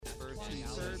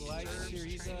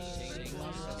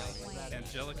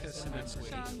Angelica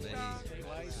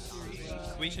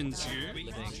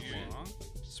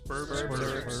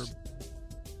Spurb.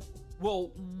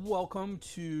 Well, welcome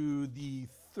to the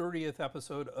 30th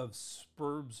episode of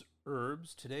Spurbs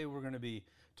Herbs. Today we're going to be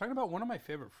talking about one of my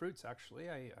favorite fruits, actually.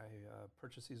 I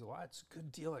purchase these a lot. It's a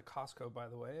good deal at Costco, by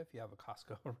the way, if you have a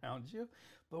Costco around you.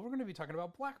 But we're going to be talking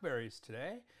about blackberries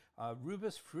today.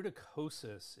 Rubus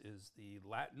fruticosus is the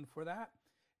Latin for that.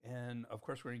 And of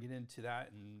course, we're going to get into that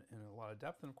in a lot of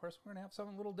depth. And of course, we're going to have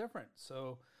something a little different.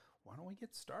 So why don't we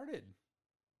get started?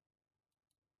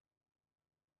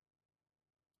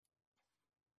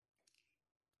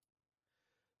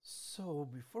 So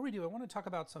before we do, I want to talk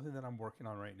about something that I'm working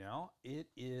on right now. It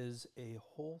is a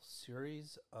whole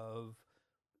series of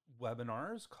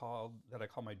webinars that I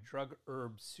call my Drug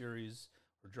Herb series,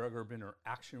 or Drug Herb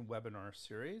Interaction webinar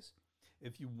series.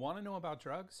 If you want to know about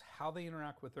drugs, how they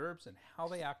interact with herbs, and how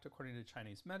they act according to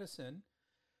Chinese medicine,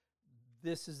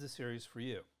 this is the series for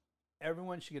you.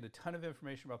 Everyone should get a ton of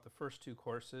information about the first two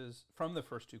courses,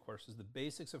 the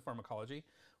basics of pharmacology,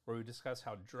 where we discuss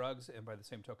how drugs and, by the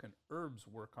same token, herbs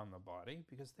work on the body,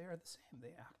 because they are the same.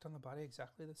 They act on the body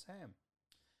exactly the same.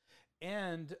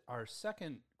 And our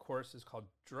second course is called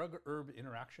Drug Herb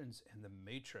Interactions and the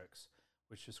Matrix,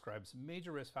 which describes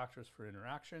major risk factors for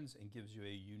interactions and gives you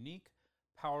a unique,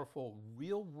 powerful,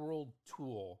 real-world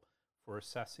tool for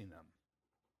assessing them.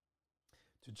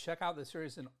 To check out the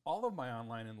series and all of my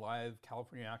online and live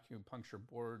California Acupuncture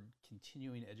Board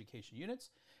continuing education units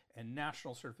and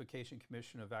National Certification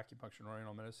Commission of Acupuncture and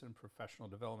Oriental Medicine Professional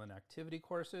Development Activity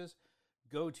courses,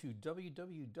 go to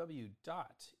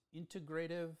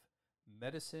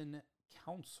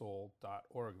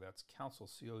www.integrativemedicinecouncil.org. That's council,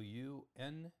 C-O-U-N-C-I-L.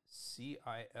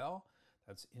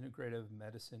 That's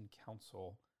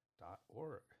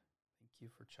integrativemedicinecouncil.org. Thank you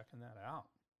for checking that out.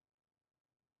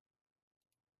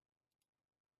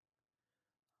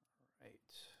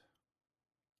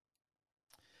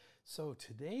 So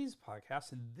today's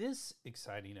podcast, in this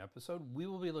exciting episode, we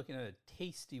will be looking at a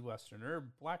tasty Western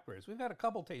herb, blackberries. We've had a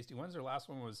couple tasty ones. Our last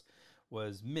one was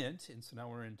mint, and so now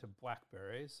we're into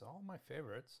blackberries, all my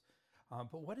favorites.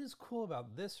 But what is cool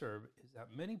about this herb is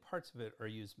that many parts of it are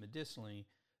used medicinally,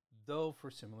 though for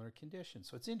similar conditions.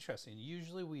 So it's interesting.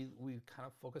 Usually we kind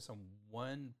of focus on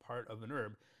one part of an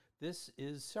herb. This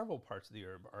is several parts of the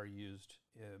herb are used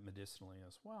medicinally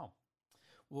as well.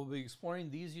 We'll be exploring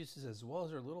these uses as well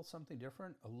as a little something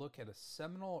different, a look at a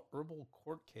seminal herbal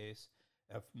court case,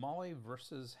 F. Molly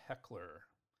versus Heckler.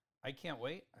 I can't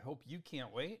wait. I hope you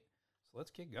can't wait. So let's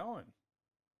get going.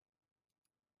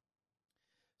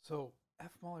 So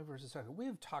F. Molly versus Heckler. We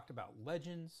have talked about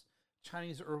legends,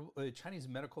 Chinese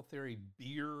medical theory,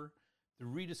 beer, the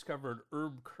rediscovered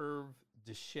herb curve,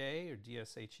 DSHEA or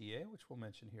DSHEA, which we'll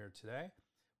mention here today,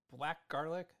 black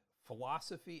garlic,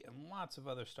 philosophy, and lots of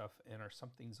other stuff in our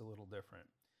Something's a Little Different.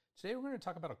 Today we're going to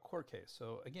talk about a court case.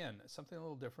 So again, something a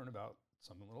little different about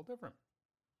something a little different.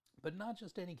 But not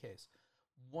just any case.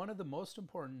 One of the most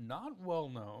important, not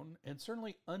well-known, and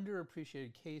certainly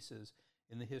underappreciated cases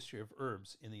in the history of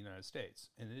herbs in the United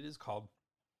States. And it is called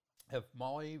F.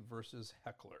 Molly versus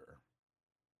Heckler.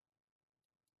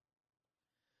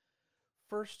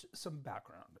 First, some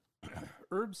background.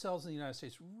 Herb sales in the United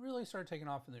States really started taking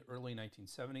off in the early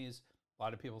 1970s. A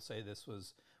lot of people say this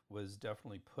was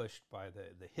definitely pushed by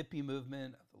the hippie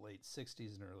movement of the late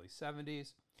 60s and early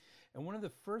 70s. And one of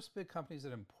the first big companies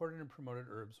that imported and promoted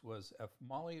herbs was F.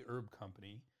 Molly Herb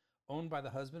Company, owned by the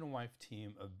husband and wife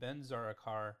team of Ben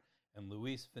Zarakar and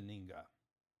Luis Veninga.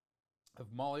 F.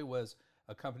 Molly was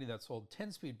a company that sold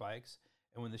 10-speed bikes,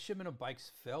 and when the shipment of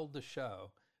bikes failed to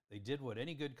show, they did what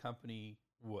any good company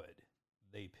would.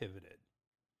 They pivoted.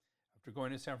 After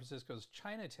going to San Francisco's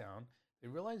Chinatown, they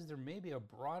realized there may be a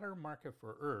broader market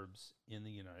for herbs in the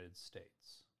United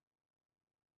States.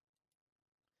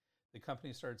 The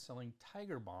company started selling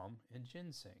Tiger Balm and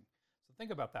ginseng. So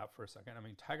think about that for a second. I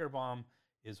mean, Tiger Balm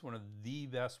is one of the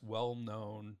best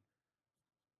well-known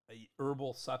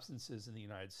herbal substances in the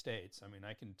United States. I mean,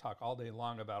 I can talk all day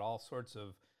long about all sorts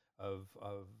of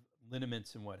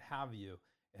liniments and what have you.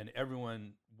 And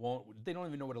everyone they don't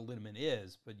even know what a liniment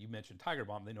is, but you mentioned Tiger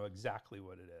Balm, they know exactly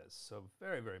what it is. So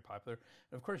very, very popular.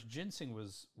 And of course, ginseng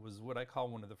was what I call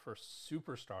one of the first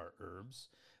superstar herbs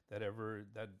that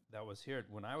was here.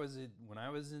 When I was a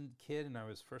kid and I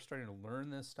was first starting to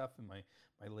learn this stuff in my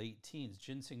late teens,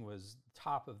 ginseng was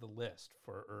top of the list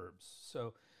for herbs.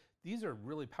 So these are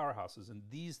really powerhouses, and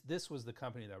this was the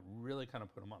company that really kind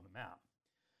of put them on the map.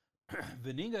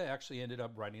 Veninga actually ended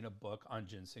up writing a book on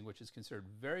ginseng, which is considered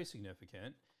very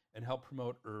significant and helped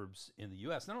promote herbs in the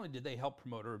US. Not only did they help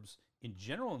promote herbs in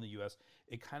general in the US,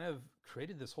 it kind of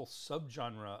created this whole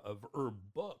subgenre of herb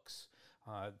books.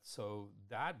 So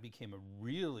that became a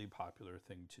really popular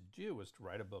thing to do, was to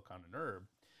write a book on an herb.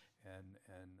 And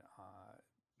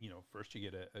first you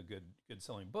get a good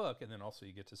selling book, and then also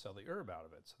you get to sell the herb out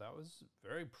of it. So that was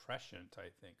very prescient, I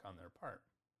think, on their part.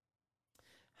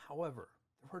 However,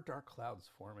 there were dark clouds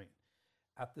forming.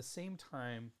 At the same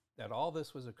time that all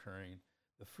this was occurring,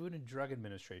 the Food and Drug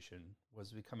Administration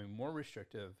was becoming more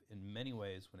restrictive in many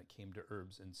ways when it came to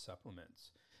herbs and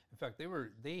supplements. In fact,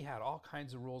 they had all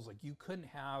kinds of rules, like you couldn't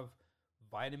have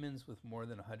vitamins with more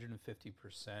than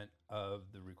 150% of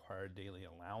the required daily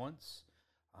allowance.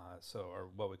 Or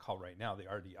what we call right now the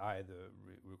RDI, the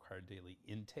required daily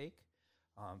intake.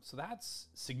 So that's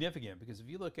significant, because if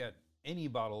you look at any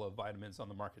bottle of vitamins on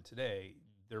the market today,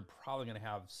 they're probably going to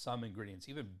have some ingredients,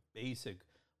 even basic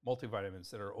multivitamins,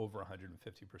 that are over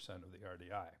 150% of the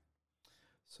RDI.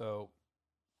 So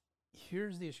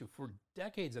here's the issue. For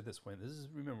decades at this point,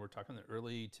 remember, we're talking the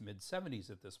early to mid 70s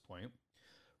at this point.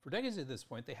 For decades at this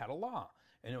point, they had a law,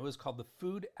 and it was called the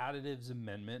Food Additives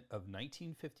Amendment of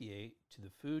 1958 to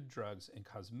the Food, Drugs, and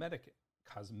Cosmetic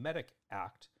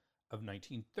Act of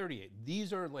 1938.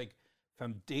 These are like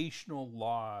foundational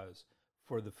laws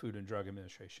for the Food and Drug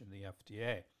Administration, the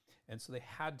FDA. And so they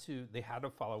had to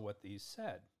follow what these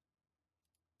said.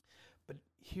 But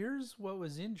here's what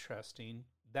was interesting.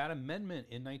 That amendment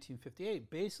in 1958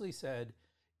 basically said,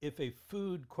 if a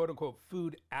food, quote unquote,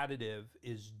 food additive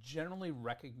is generally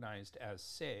recognized as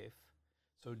safe,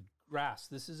 so GRAS,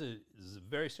 this is a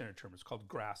very standard term. It's called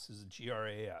GRAS, this is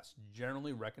GRAS,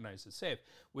 generally recognized as safe,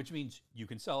 which means you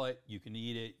can sell it, you can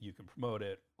eat it, you can promote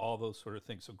it, all those sort of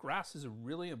things. So GRAS is a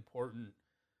really important,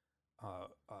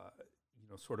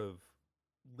 sort of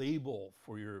label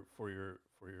for your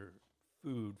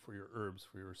food, for your herbs,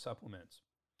 for your supplements,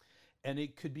 and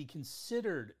it could be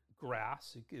considered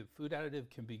GRAS. Food additive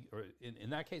can be, or in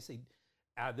that case,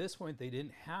 at this point, they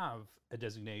didn't have a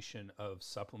designation of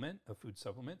supplement, a food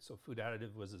supplement. So food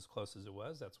additive was as close as it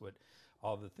was. That's what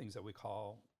all the things that we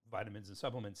call vitamins and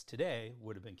supplements today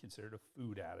would have been considered a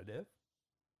food additive.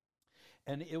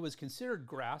 And it was considered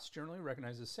GRAS, generally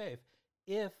recognized as safe,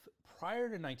 if prior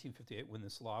to 1958, when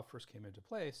this law first came into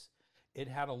place, it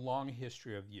had a long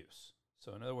history of use.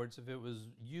 So in other words, if it was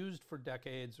used for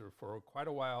decades or for quite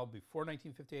a while before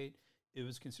 1958, it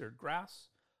was considered GRAS.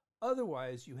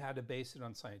 Otherwise, you had to base it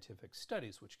on scientific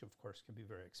studies, which of course can be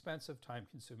very expensive,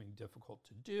 time-consuming, difficult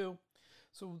to do.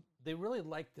 So they really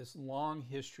liked this long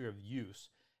history of use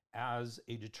as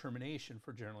a determination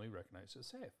for generally recognized as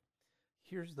safe.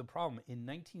 Here's the problem. In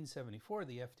 1974,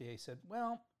 the FDA said,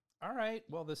 well, all right,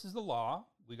 well, this is the law.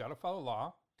 We got to follow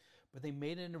law. But they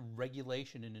made it a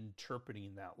regulation in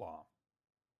interpreting that law.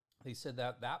 They said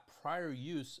that prior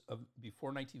use of before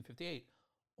 1958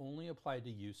 only applied to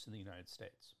use in the United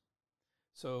States.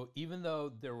 So even though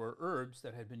there were herbs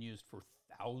that had been used for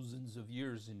thousands of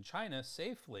years in China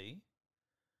safely,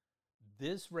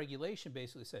 this regulation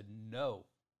basically said, no,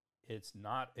 it's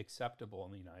not acceptable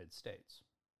in the United States.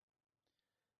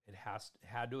 It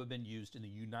had to have been used in the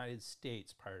United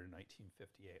States prior to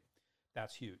 1958.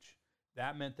 That's huge.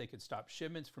 That meant they could stop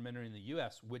shipments from entering the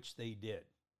US, which they did.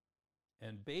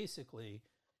 And basically,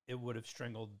 it would have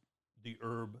strangled the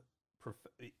herb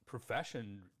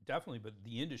profession, definitely, but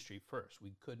the industry first.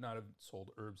 We could not have sold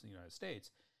herbs in the United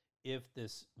States if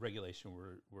this regulation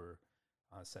were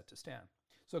set to stand.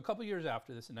 So a couple years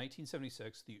after this, in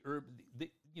 1976,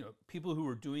 people who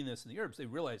were doing this in the herbs, they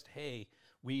realized, hey,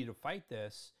 we need to fight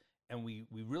this, and we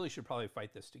really should probably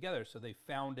fight this together. So they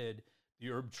founded the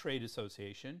Herb Trade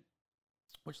Association,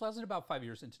 which lasted about 5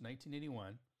 years into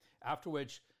 1981, after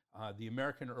which the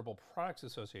American Herbal Products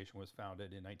Association was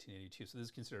founded in 1982. So this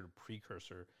is considered a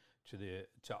precursor to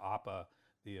APA,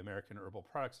 the American Herbal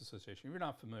Products Association. If you're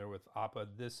not familiar with APA,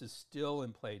 this is still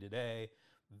in play today.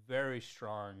 Very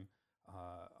strong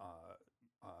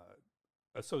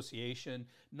association,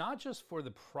 not just for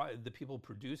the people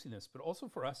producing this, but also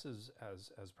for us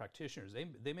as practitioners.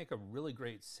 They make a really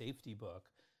great safety book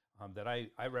that I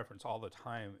reference all the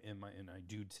time and I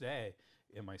do today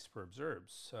in my Superbs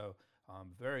Herbs. So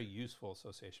very useful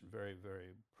association, very,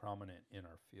 very prominent in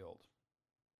our field.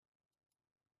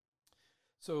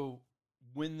 So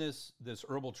when this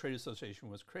Herbal Trade Association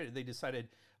was created, they decided,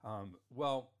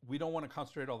 well, we don't want to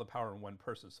concentrate all the power in one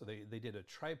person. So they did a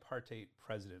tripartite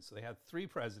president. So they had 3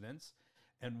 presidents,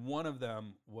 and one of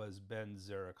them was Ben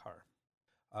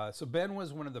Zarakar. So Ben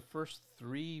was one of the first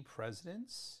 3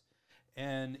 presidents.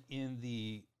 And in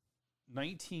the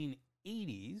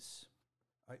 1980s,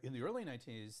 in the early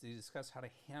 1980s, they discussed how to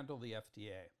handle the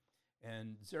FDA.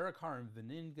 And Zarakar and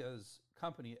Veninga's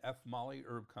company, F. Molly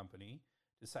Herb Company,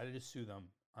 decided to sue them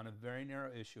on a very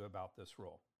narrow issue about this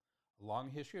rule. A long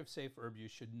history of safe herb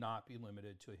use should not be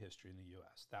limited to a history in the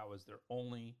US. That was their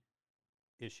only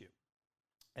issue.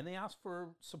 And they asked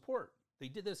for support. They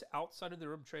did this outside of the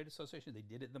Herb Trade Association. They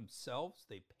did it themselves.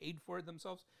 They paid for it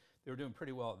themselves. They were doing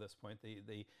pretty well at this point.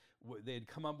 They had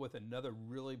come up with another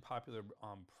really popular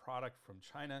product from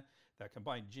China that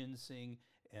combined ginseng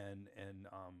and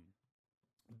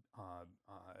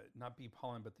not bee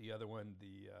pollen, but the other one,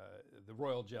 the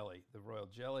royal jelly,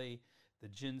 the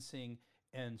ginseng,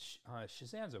 and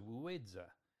Shizanza, Wuweizi.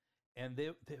 And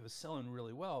it was selling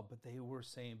really well, but they were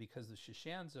saying because the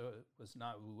Shizanza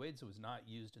Wuweizi was not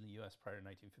used in the U.S. prior to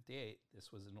 1958,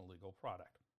 this was an illegal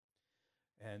product.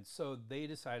 And so they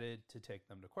decided to take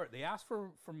them to court. They asked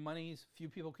for money. Few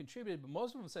people contributed, but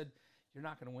most of them said, you're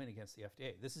not going to win against the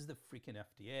FDA. This is the freaking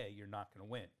FDA. You're not going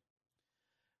to win.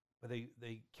 But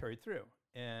they carried through,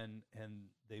 and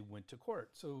they went to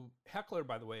court. So Heckler,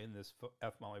 by the way, in this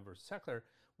F. Molly versus Heckler,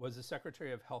 was the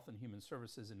Secretary of Health and Human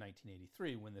Services in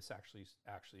 1983 when this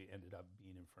actually ended up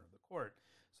being in front of the court.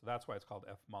 So that's why it's called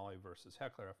F. Molly versus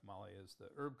Heckler. F. Molly is the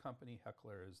herb company.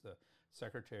 Heckler is the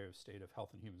Secretary of State of Health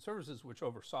and Human Services, which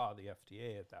oversaw the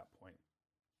FDA at that point.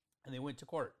 And they went to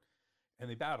court, and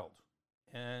they battled,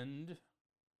 and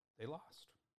they lost.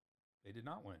 They did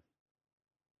not win.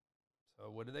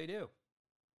 So what do? Did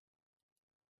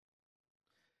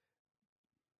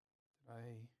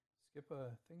I skip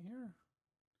a thing here?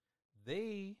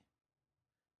 They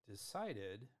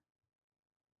decided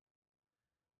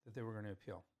that they were going to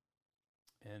appeal.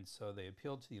 And so they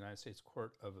appealed to the United States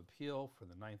Court of Appeal for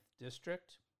the 9th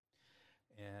District.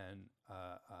 And,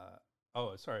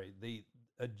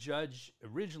 a judge,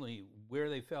 originally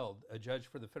where they failed, a judge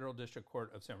for the Federal District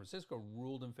Court of San Francisco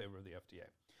ruled in favor of the FDA.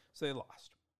 So they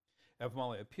lost. F.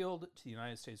 Molly appealed to the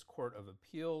United States Court of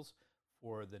Appeals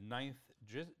for the 9th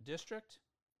District,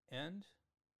 and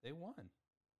they won.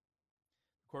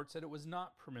 The court said it was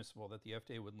not permissible that the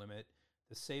FDA would limit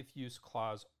the safe use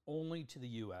clause only to the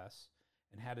U.S.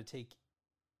 and had to take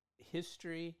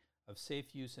history of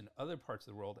safe use in other parts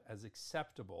of the world as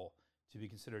acceptable to be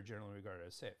considered generally regarded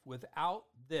as safe. Without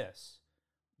this,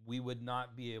 we would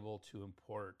not be able to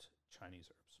import Chinese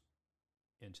herbs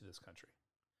into this country.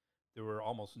 There were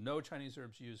almost no Chinese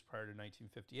herbs used prior to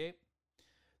 1958.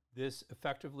 This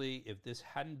effectively, if this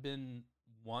hadn't been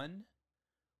won,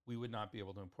 we would not be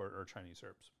able to import our Chinese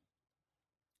herbs.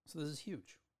 So this is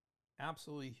huge,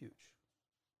 absolutely huge.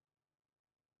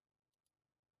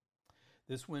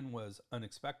 This win was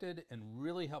unexpected and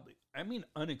really helped. I mean,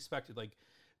 unexpected. Like,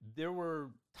 there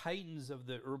were titans of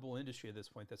the herbal industry at this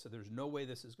point that said, there's no way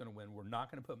this is going to win. We're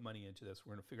not going to put money into this.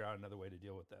 We're going to figure out another way to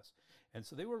deal with this. And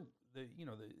so they were,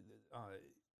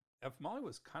 F. Molly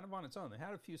was kind of on its own. They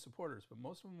had a few supporters, but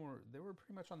most of them they were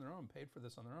pretty much on their own, paid for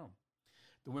this on their own.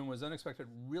 The win was unexpected,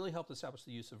 really helped establish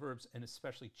the use of herbs, and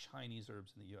especially Chinese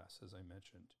herbs in the U.S., as I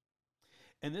mentioned.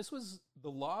 And this was the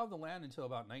law of the land until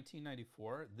about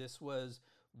 1994. This was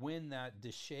when that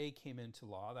DSHEA came into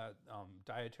law, that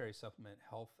Dietary Supplement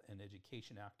Health and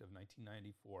Education Act of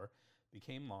 1994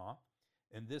 became law.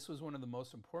 And this was one of the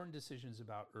most important decisions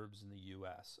about herbs in the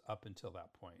U.S. up until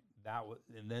that point.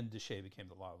 And then DSHEA became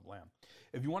the law of the land.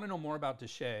 If you want to know more about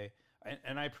DSHEA,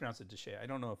 and I pronounce it DSHEA, I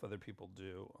don't know if other people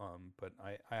do, but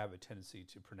I have a tendency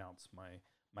to pronounce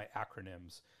my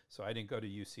acronyms. So I didn't go to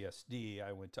UCSD,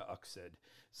 I went to UCSID,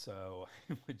 so,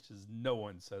 which is, no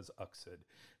one says UCSID.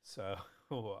 So,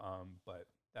 but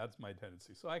that's my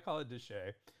tendency. So I call it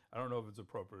DSHEA. I don't know if it's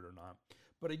appropriate or not.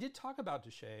 But I did talk about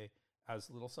DSHEA as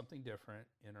a little something different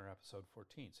in our episode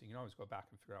 14. So you can always go back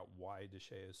and figure out why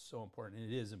DSHEA is so important.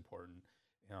 And it is important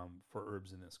for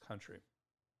herbs in this country.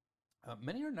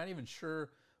 Many are not even sure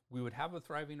we would have a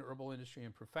thriving herbal industry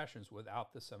and professions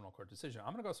without the Seminole Court decision.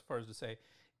 I'm going to go so far as to say,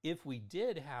 if we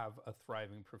did have a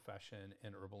thriving profession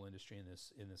and herbal industry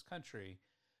in this country,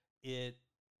 it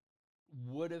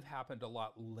would have happened a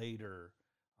lot later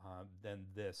than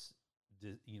this.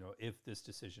 If this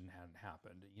decision hadn't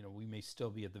happened, we may still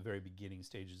be at the very beginning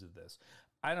stages of this.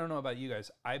 I don't know about you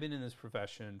guys. I've been in this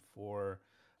profession for,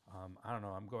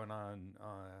 I'm going on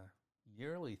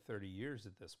nearly 30 years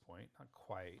at this point, not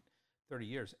quite 30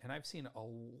 years. And I've seen a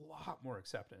lot more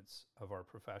acceptance of our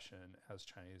profession as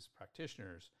Chinese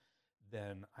practitioners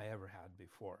than I ever had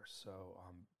before. So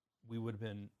we would have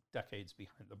been decades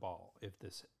behind the ball if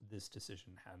this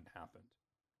decision hadn't happened.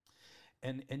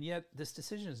 And yet this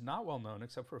decision is not well known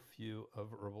except for a few of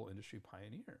herbal industry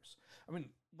pioneers. I mean,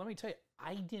 let me tell you,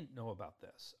 I didn't know about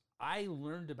this. I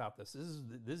learned about this.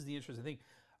 This is the interesting thing.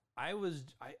 I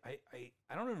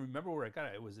don't even remember where I got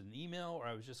it. It was an email, or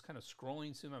I was just kind of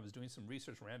scrolling through. I was doing some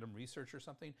research, random research or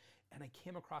something, and I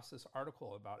came across this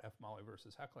article about F. Molly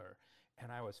versus Heckler,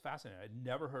 and I was fascinated. I'd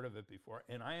never heard of it before,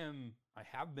 and I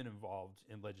have been involved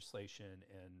in legislation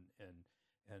and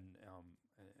um,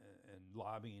 and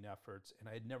lobbying efforts, and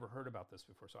I had never heard about this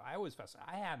before. So I was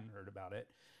fascinated. I hadn't heard about it,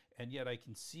 and yet I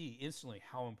can see instantly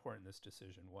how important this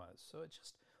decision was. So it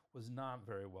just was not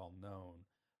very well known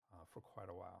for quite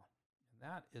a while. And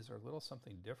that is our little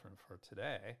something different for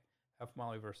today. F.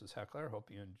 Molly versus Heckler. Hope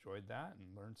you enjoyed that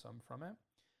and learned some from it.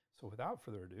 So without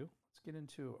further ado, let's get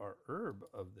into our herb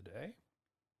of the day.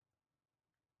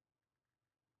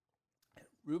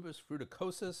 Rubus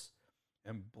fruticosus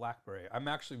and blackberry. I'm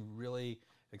actually really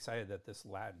excited that this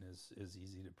Latin is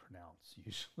easy to pronounce.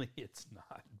 Usually it's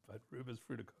not, but Rubus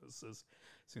fruticosus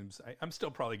seems, I'm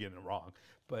still probably getting it wrong,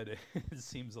 but it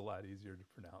seems a lot easier to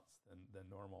pronounce than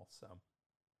normal. So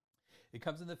it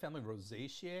comes in the family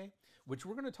Rosaceae, which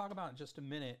we're going to talk about in just a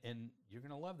minute, and you're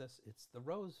going to love this. It's the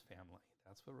rose family.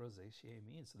 That's what Rosaceae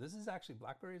means. So this is actually,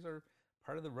 blackberries are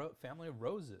part of the family of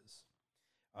roses.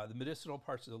 The medicinal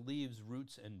parts of the leaves,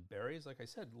 roots, and berries, like I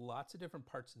said, lots of different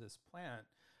parts of this plant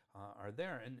are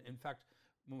there. And in fact,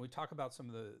 when we talk about some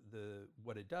of the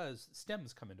what it does,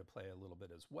 stems come into play a little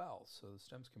bit as well. So the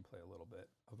stems can play a little bit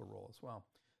of a role as well.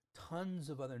 Tons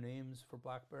of other names for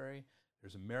blackberry.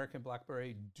 There's American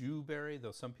blackberry, dewberry,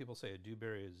 though some people say a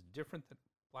dewberry is different than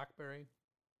blackberry.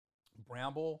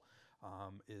 Bramble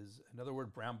is another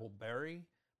word, brambleberry.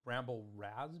 Bramble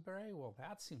raspberry? Well,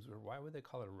 that seems weird. Why would they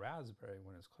call it a raspberry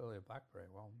when it's clearly a blackberry?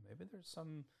 Well, maybe there's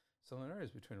some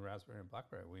similarities between raspberry and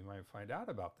blackberry. We might find out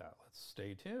about that. Let's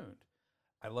stay tuned.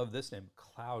 I love this name,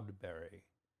 cloudberry.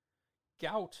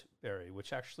 Goutberry,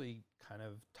 which actually kind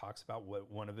of talks about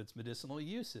what one of its medicinal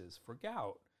uses for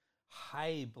gout.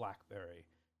 High blackberry.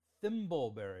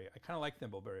 Thimbleberry. I kind of like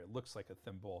thimbleberry. It looks like a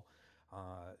thimble.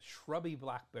 Shrubby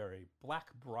blackberry.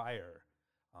 Blackbriar.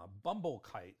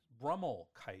 Bumblekites,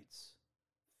 Brummelkites,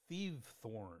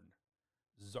 Thievethorn,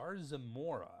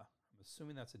 Zarzamora, I'm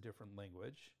assuming that's a different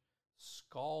language,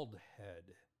 Scaldhead,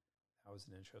 that was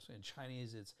an interesting, in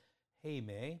Chinese it's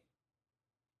Heimei,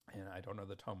 and I don't know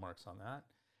the tone marks on that,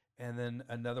 and then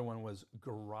another one was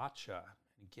Garacha,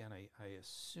 again, I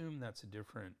assume that's a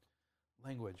different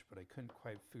language, but I couldn't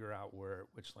quite figure out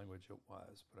which language it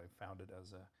was, but I found it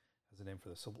as a name for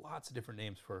this, so lots of different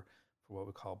names for what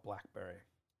we call blackberry.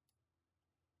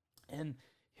 And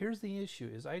here's the issue: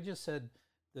 is I just said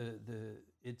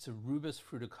it's a Rubus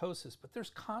fruticosus, but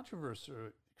there's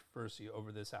controversy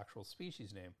over this actual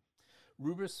species name.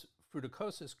 Rubus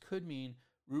fruticosus could mean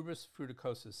Rubus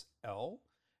fruticosus L.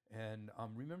 And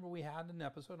remember, we had an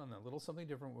episode on that little something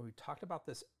different where we talked about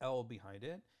this L behind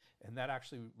it, and that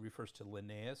actually refers to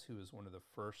Linnaeus, who was was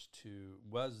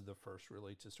the first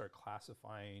really to start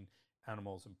classifying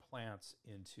animals and plants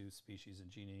into species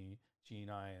and genii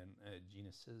and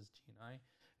genii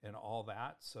and all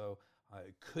that. So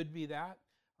it could be that.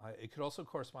 It could also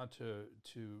correspond to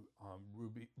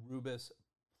Rubus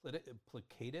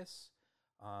plicatus.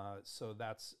 So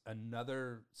that's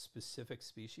another specific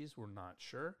species. We're not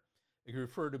sure. It could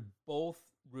refer to both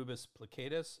Rubus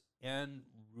plicatus and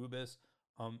Rubus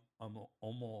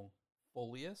omofolius.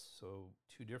 So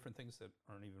two different things that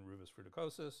aren't even Rubus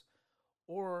fruticosus.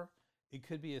 Or it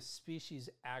could be a species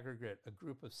aggregate, a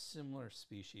group of similar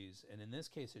species. And in this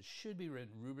case, it should be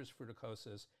written Rubus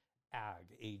fruticosus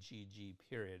ag, A-G-G,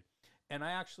 period. And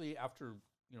I actually, after,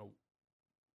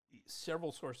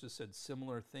 several sources said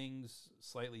similar things,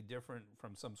 slightly different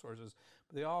from some sources,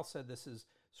 but they all said this is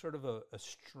sort of a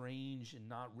strange and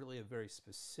not really a very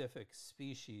specific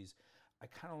species. I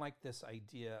kind of like this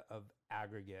idea of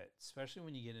aggregate, especially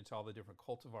when you get into all the different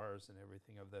cultivars and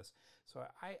everything of this. So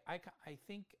I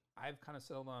think I've kind of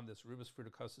settled on this Rubus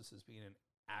fruticosus as being an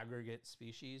aggregate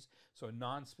species, so a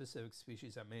non-specific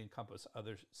species that may encompass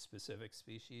other specific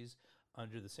species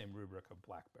under the same rubric of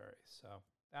blackberry. So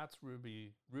that's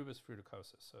Rubus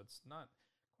fruticosus. So it's not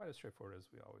quite as straightforward as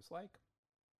we always like.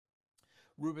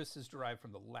 Rubus is derived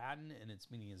from the Latin, and its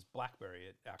meaning is blackberry.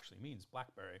 It actually means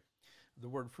blackberry. The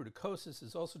word fruticosus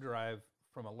is also derived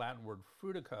from a Latin word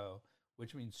frutico,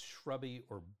 which means shrubby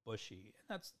or bushy.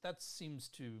 And that seems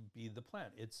to be the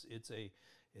plant. It's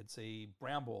a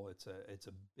bramble. It's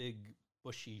a big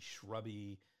bushy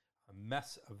shrubby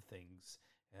mess of things,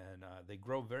 and they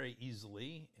grow very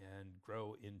easily and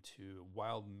grow into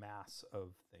wild mass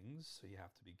of things. So you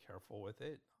have to be careful with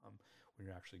it when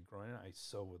you're actually growing it. I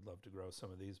so would love to grow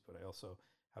some of these, but I also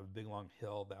have a big long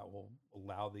hill that will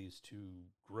allow these to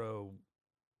grow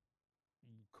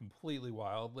completely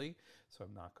wildly. So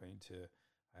I'm not going to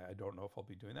I don't know if I'll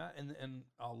be doing that. And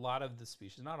a lot of the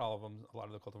species, not all of them, a lot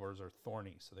of the cultivars are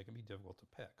thorny, so they can be difficult to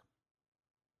pick.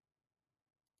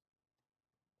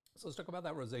 So let's talk about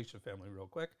that Rosacea family real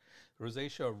quick. The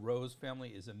Rosacea rose family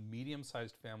is a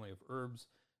medium-sized family of herbs,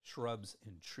 shrubs,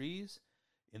 and trees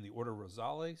in the order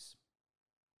Rosales,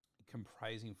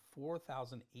 comprising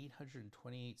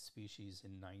 4,828 species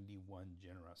in 91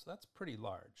 genera. So that's pretty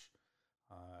large.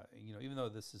 Even though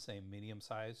this is a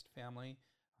medium-sized family,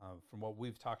 from what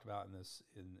we've talked about in this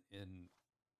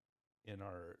in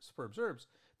our superbs herbs,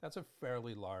 that's a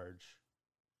fairly large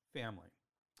family.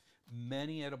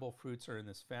 Many edible fruits are in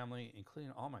this family,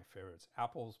 including all my favorites: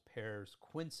 apples, pears,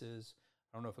 quinces.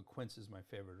 I don't know if a quince is my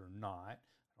favorite or not.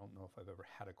 I don't know if I've ever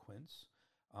had a quince.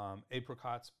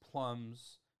 Apricots,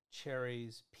 plums,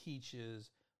 cherries,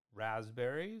 peaches,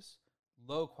 raspberries,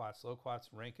 loquats. Loquats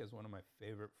rank as one of my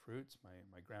favorite fruits.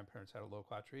 My grandparents had a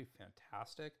loquat tree,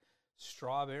 fantastic.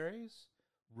 Strawberries,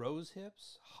 rose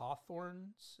hips,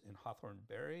 hawthorns and hawthorn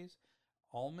berries,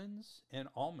 almonds and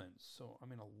almonds. So, I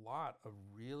mean, a lot of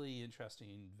really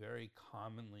interesting, very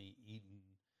commonly eaten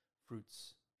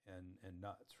fruits and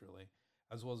nuts, really,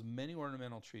 as well as many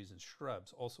ornamental trees and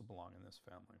shrubs also belong in this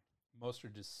family. Most are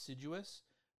deciduous,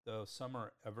 though some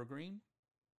are evergreen.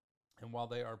 And while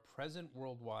they are present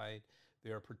worldwide,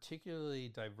 they are particularly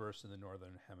diverse in the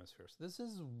Northern Hemisphere. So this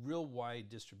is real wide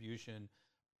distribution,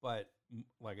 but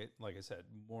like I said,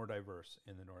 more diverse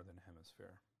in the Northern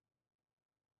Hemisphere.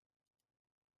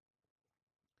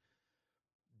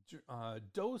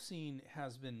 Dosing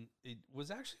it was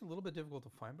actually a little bit difficult to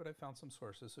find, but I found some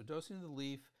sources. So dosing of the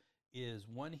leaf is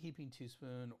 1 heaping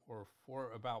teaspoon, or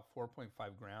about 4.5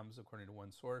 grams, according to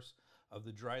one source, of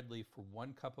the dried leaf for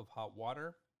 1 cup of hot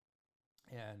water.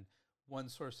 And one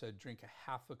source said drink a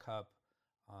half a cup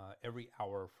every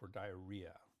hour for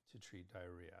diarrhea, to treat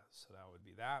diarrhea. So that would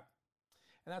be that.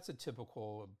 And that's a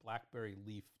typical blackberry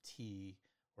leaf tea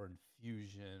or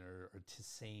infusion or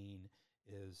tisane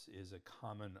is a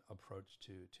common approach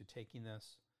to taking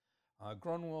this.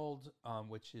 Grunwald,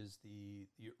 which is the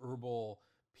herbal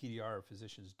PDR,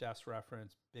 physician's desk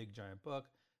reference, big giant book,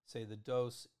 say the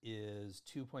dose is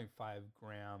 2.5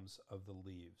 grams of the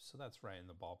leaves. So that's right in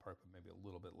the ballpark, but maybe a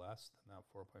little bit less than that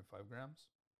 4.5 grams.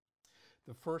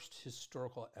 The first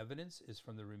historical evidence is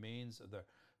from the remains of the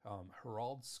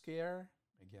Haraldskær,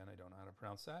 again, I don't know how to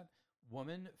pronounce that,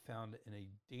 woman found in a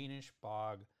Danish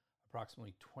bog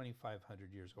approximately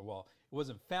 2,500 years ago. Well, it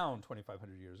wasn't found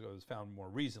 2,500 years ago. It was found more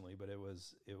recently, but the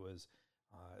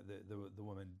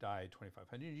woman died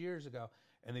 2,500 years ago,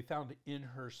 and they found in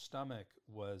her stomach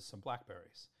was some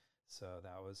blackberries. So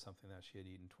that was something that she had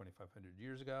eaten 2,500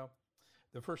 years ago.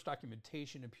 The first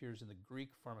documentation appears in the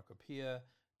Greek Pharmacopoeia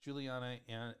Juliana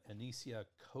and Anicia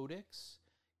Codex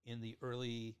in the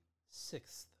early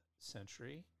 6th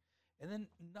century. And then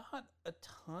not a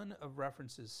ton of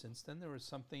references since then. There was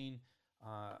something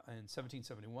in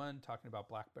 1771 talking about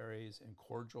blackberries and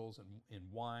cordials and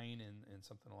in wine and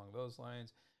something along those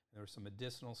lines. And there was some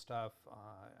medicinal stuff,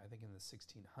 I think in the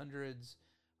 1600s.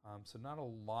 So not a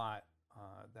lot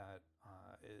that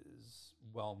is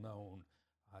well known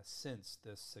since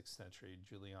this 6th century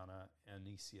Juliana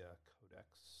Anicia Codex.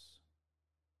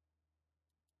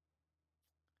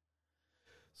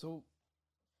 So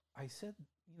I said,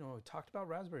 I talked about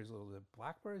raspberries a little bit.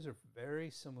 Blackberries are very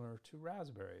similar to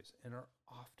raspberries and are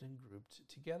often grouped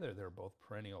together. They're both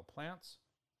perennial plants.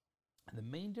 And the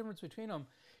main difference between them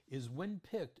is when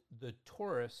picked, the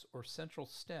torus or central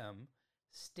stem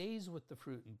stays with the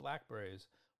fruit in blackberries,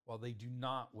 while they do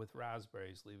not with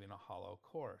raspberries, leaving a hollow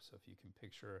core. So if you can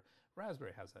picture,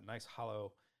 raspberry has that nice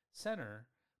hollow center,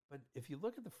 but if you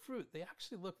look at the fruit, they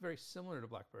actually look very similar to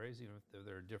blackberries, even if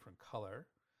they're a different color.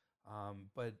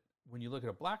 But when you look at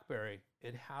a blackberry,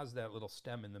 it has that little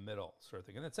stem in the middle sort of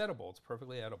thing, and it's edible. It's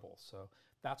perfectly edible. So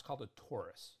that's called a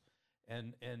torus.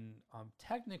 And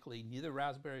technically, neither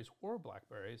raspberries or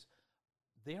blackberries,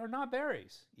 they are not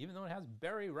berries, even though it has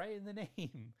berry right in the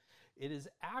name. It is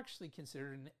actually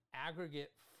considered an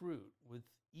aggregate fruit, with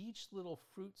each little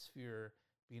fruit sphere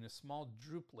being a small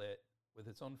druplet with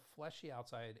its own fleshy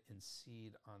outside and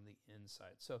seed on the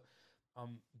inside. So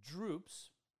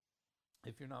drupes,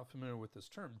 if you're not familiar with this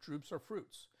term, drupes are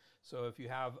fruits. So if you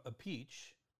have a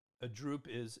peach, a drupe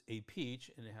is a peach,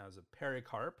 and it has a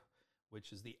pericarp,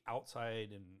 which is the outside,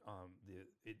 and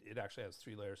it actually has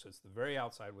 3 layers. So it's the very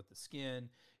outside with the skin.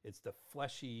 It's the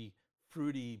fleshy,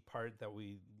 fruity part that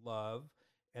we love.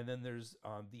 And then there's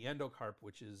the endocarp,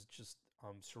 which is just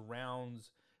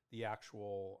surrounds the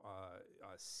actual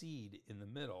seed in the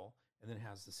middle, and then it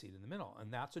has the seed in the middle.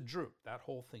 And that's a drupe. That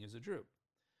whole thing is a drupe.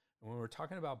 And when we're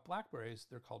talking about blackberries,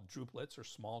 they're called druplets or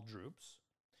small drupes.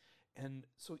 And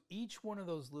so each one of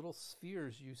those little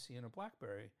spheres you see in a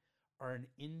blackberry are an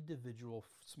individual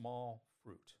small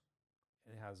fruit.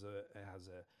 And it has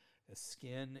a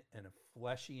skin and a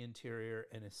fleshy interior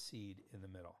and a seed in the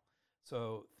middle.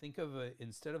 So think of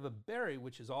instead of a berry,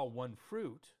 which is all one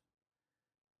fruit,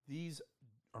 these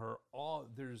are all,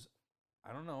 there's,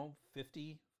 I don't know,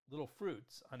 50 little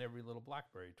fruits on every little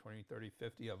blackberry, 20, 30,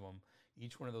 50 of them.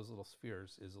 Each one of those little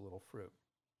spheres is a little fruit.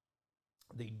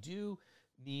 They do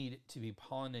need to be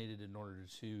pollinated in order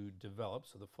to develop.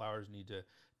 So the flowers need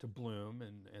to bloom,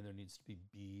 and there needs to be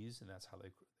bees, and that's how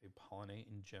they pollinate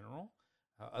in general.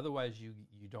 Otherwise, you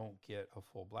don't get a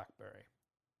full blackberry.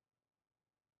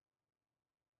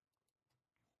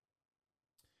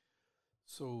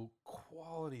 So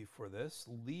quality for this,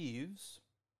 leaves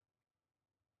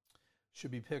should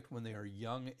be picked when they are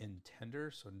young and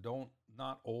tender. So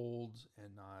not old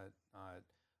and not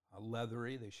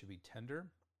leathery. They should be tender.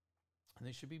 And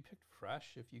they should be picked fresh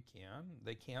if you can.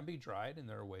 They can be dried, and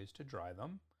there are ways to dry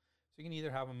them. So you can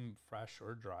either have them fresh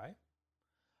or dry.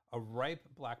 A ripe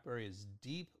blackberry is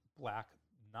deep black,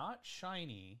 not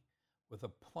shiny, with a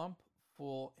plump,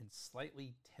 full, and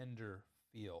slightly tender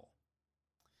feel.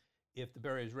 If the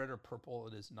berry is red or purple,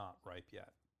 it is not ripe yet.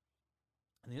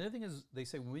 And the other thing is, they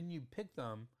say when you pick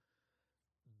them,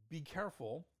 be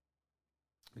careful,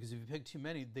 because if you pick too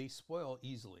many, they spoil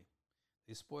easily.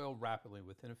 They spoil rapidly.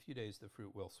 Within a few days, the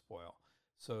fruit will spoil.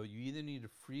 So you either need to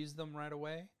freeze them right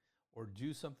away, or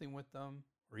do something with them,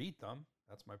 or eat them.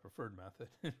 That's my preferred method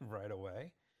right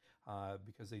away,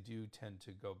 because they do tend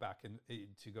to go back and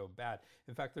to go bad.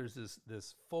 In fact, there's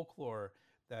this folklore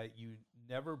that you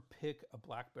never pick a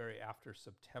blackberry after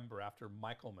September, after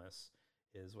Michaelmas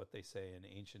is what they say in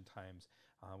ancient times,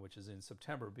 which is in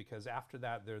September, because after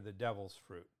that, they're the devil's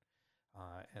fruit.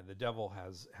 And the devil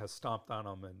has stomped on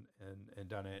them and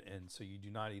done it, and so you do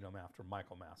not eat them after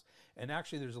Michaelmas. And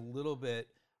actually, there's a little bit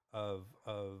of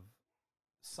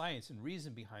science and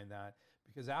reason behind that,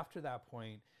 because after that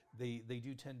point, they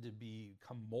do tend to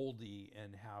become moldy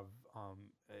and have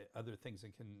other things,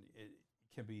 and it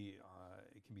can be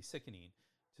sickening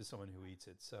to someone who eats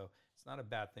it. So it's not a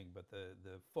bad thing, but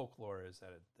the folklore is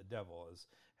that the devil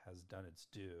has done its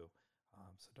due.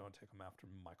 So don't take them after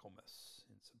Michaelmas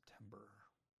in September.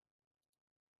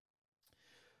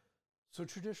 So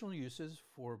traditional uses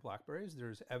for blackberries,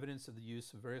 there's evidence of the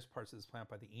use of various parts of this plant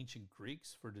by the ancient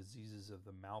Greeks for diseases of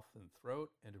the mouth and throat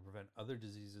and to prevent other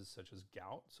diseases such as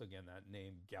gout. So again, that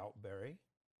name, goutberry.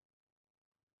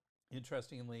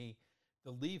 Interestingly,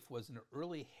 the leaf was an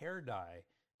early hair dye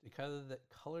to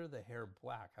color the hair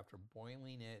black after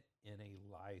boiling it in a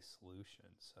lye solution.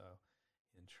 So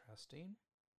interesting.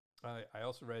 I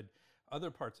also read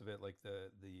other parts of it, like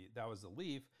that was the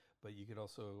leaf, but you could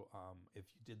also, if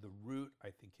you did the root, I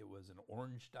think it was an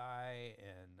orange dye,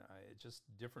 and just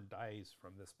different dyes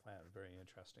from this plant. Very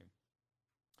interesting.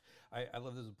 I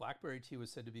love this. Blackberry tea was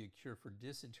said to be a cure for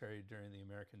dysentery during the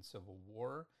American Civil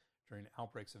War. During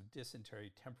outbreaks of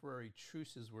dysentery, temporary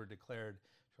truces were declared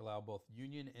to allow both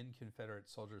Union and Confederate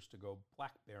soldiers to go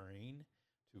blackberrying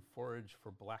to forage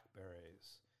for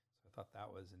blackberries. So I thought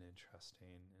that was an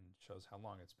interesting, and shows how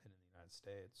long it's been in the United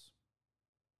States.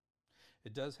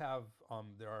 It does have,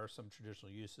 there are some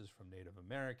traditional uses from Native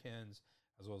Americans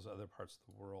as well as other parts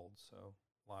of the world, so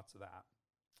lots of that.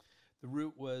 The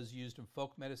root was used in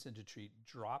folk medicine to treat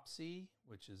dropsy,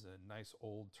 which is a nice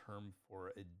old term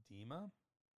for edema.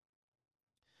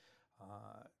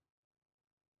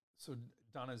 So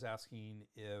Donna's asking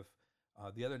if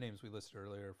the other names we listed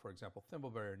earlier, for example,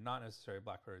 thimbleberry, are not necessarily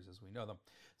blackberries as we know them.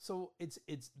 So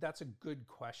that's a good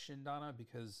question, Donna,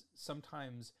 because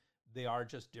sometimes they are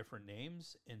just different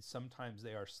names, and sometimes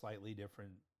they are slightly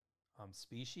different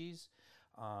species.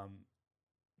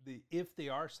 If they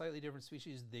are slightly different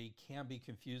species, they can be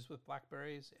confused with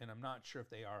blackberries, and I'm not sure if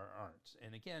they are or aren't.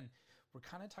 And again, we're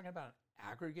kind of talking about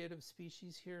an aggregate of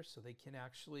species here, so they can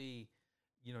actually,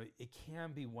 it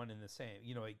can be one and the same.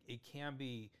 It can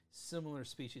be similar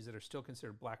species that are still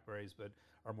considered blackberries, but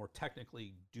are more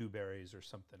technically dewberries or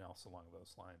something else along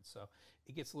those lines. So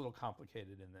it gets a little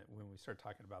complicated in that when we start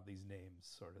talking about these names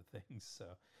sort of things. So,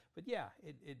 but yeah,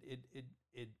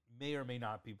 it may or may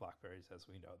not be blackberries as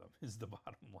we know them is the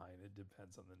bottom line. It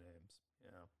depends on the names.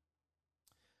 Yeah.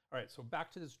 All right, so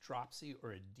back to this dropsy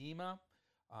or edema.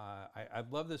 I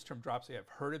love this term dropsy. I've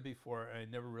heard it before. I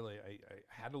never really, I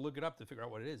had to look it up to figure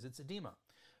out what it is. It's edema,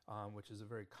 which is a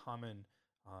very common,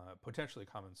 potentially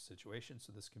common situation.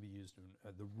 So this can be used in,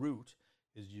 the root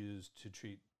is used to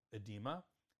treat edema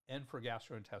and for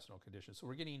gastrointestinal conditions. So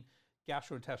we're getting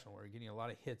gastrointestinal. We're getting a lot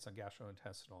of hits on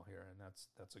gastrointestinal here, and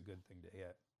that's a good thing to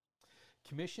hit.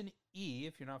 Commission E,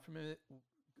 if you're not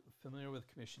familiar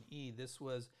with Commission E, this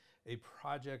was a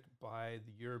project by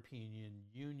the European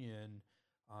Union.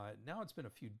 Now it's been a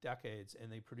few decades,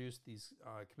 and they produced these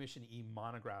Commission E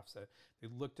monographs that they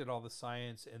looked at all the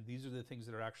science, and these are the things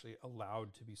that are actually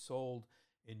allowed to be sold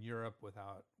in Europe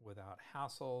without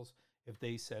hassles if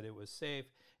they said it was safe.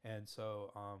 And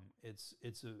so it's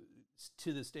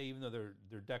to this day, even though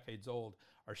they're decades old,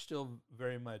 are still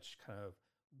very much kind of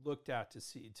looked at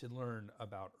to learn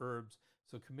about herbs.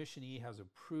 So Commission E has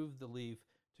approved the leaf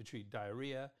to treat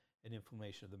diarrhea and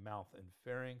inflammation of the mouth and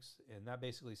pharynx, and that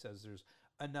basically says there's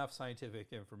enough scientific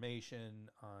information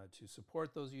to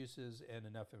support those uses and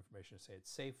enough information to say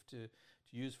it's safe to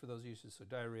use for those uses. So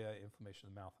diarrhea, inflammation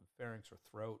of the mouth and pharynx or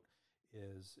throat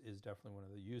is definitely one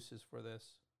of the uses for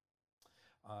this.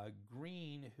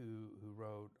 Green, who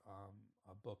wrote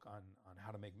a book on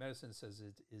how to make medicine, says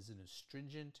it is an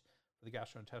astringent for the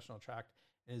gastrointestinal tract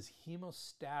and is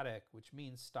hemostatic, which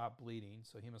means stop bleeding.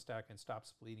 So hemostatic and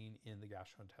stops bleeding in the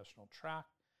gastrointestinal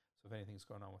tract. So if anything's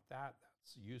going on with that,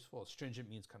 that's useful. Astringent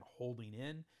means kind of holding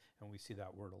in, and we see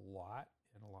that word a lot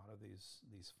in a lot of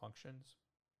these functions.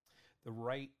 The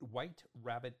White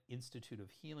Rabbit Institute of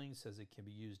Healing says it can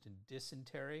be used in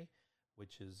dysentery,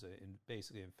 which is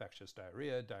basically infectious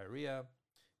diarrhea,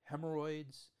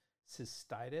 hemorrhoids,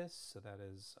 cystitis, so that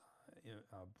is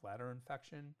bladder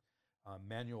infection,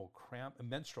 menstrual cramping,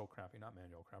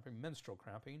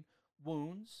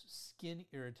 wounds, skin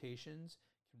irritations,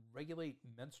 can regulate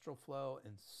menstrual flow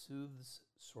and soothes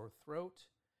sore throat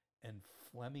and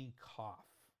phlegmy cough.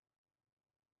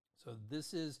 So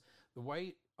this is the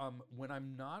white, when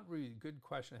I'm not really, good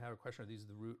question, I have a question, are these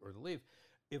the root or the leaf?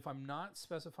 If I'm not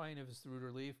specifying if it's the root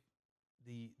or leaf,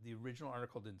 the original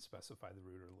article didn't specify the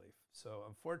root or leaf. So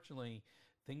unfortunately,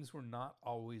 things were not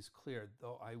always clear,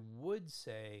 though I would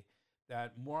say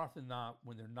that more often than not,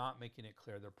 when they're not making it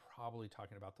clear, they're probably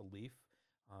talking about the leaf.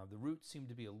 The root seemed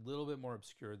to be a little bit more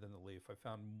obscure than the leaf. I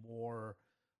found more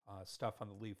stuff on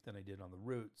the leaf than I did on the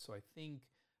root. So I think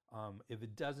if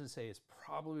it doesn't say it's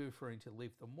probably referring to the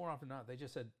leaf, though more often than not, they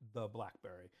just said the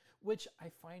blackberry, which I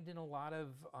find in a lot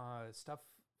of stuff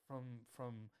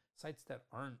from sites that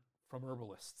aren't from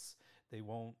herbalists. They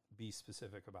won't be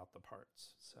specific about the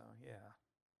parts. So yeah.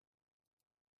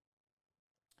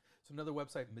 So another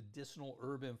website, Medicinal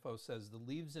Herb Info, says the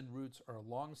leaves and roots are a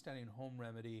long-standing home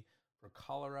remedy for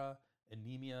cholera,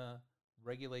 anemia,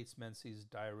 regulates menses,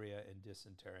 diarrhea, and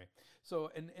dysentery. So,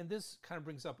 and this kind of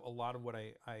brings up a lot of what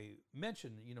I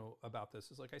mentioned, about this.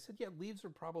 Is like I said, yeah, leaves are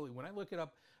probably, when I look it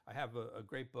up, I have a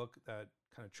great book that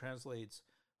kind of translates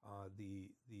the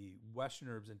Western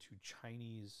herbs into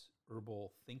Chinese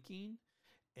herbal thinking.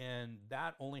 And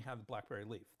that only had the blackberry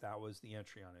leaf. That was the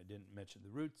entry on it. It didn't mention the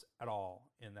roots at all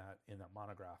in that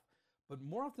monograph. But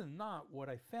more often than not, what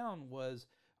I found was,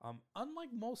 unlike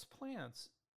most plants,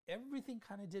 everything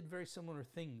kind of did very similar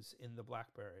things in the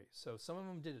blackberry. So some of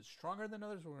them did it stronger than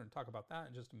others. We're going to talk about that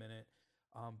in just a minute.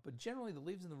 But generally, the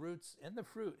leaves and the roots and the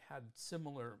fruit had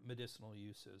similar medicinal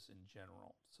uses in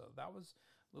general. So that was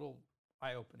a little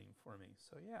eye-opening for me.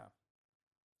 So yeah.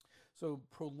 So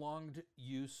prolonged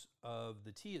use of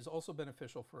the tea is also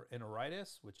beneficial for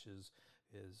enteritis, which is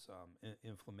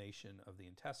inflammation of the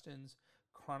intestines,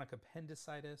 chronic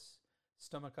appendicitis,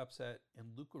 stomach upset,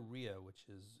 and leukorrhea, which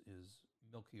is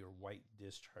milky or white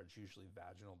discharge, usually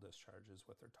vaginal discharge is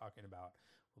what they're talking about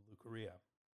with leukorrhea.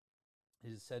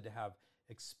 It is said to have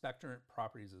expectorant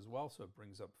properties as well, so it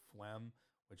brings up phlegm,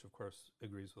 which of course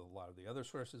agrees with a lot of the other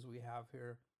sources we have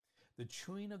here. The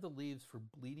chewing of the leaves for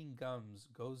bleeding gums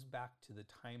goes back to the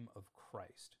time of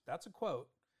Christ. That's a quote.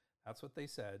 That's what they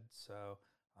said. So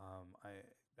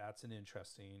that's an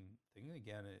interesting thing.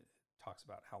 Again, it talks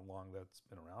about how long that's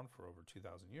been around, for over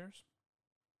 2,000 years.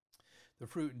 The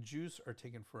fruit and juice are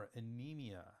taken for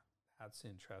anemia. That's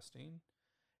interesting.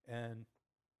 And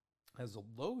as a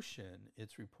lotion,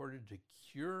 it's reported to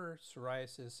cure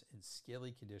psoriasis and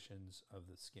scaly conditions of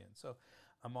the skin. So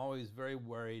I'm always very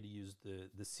wary to use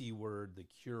the C word, the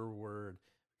cure word,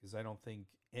 because I don't think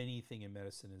anything in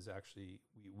medicine is actually,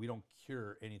 we don't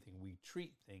cure anything. We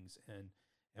treat things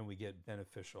and we get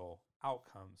beneficial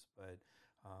outcomes. But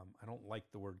I don't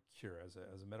like the word cure. As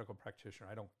a medical practitioner,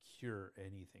 I don't cure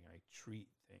anything. I treat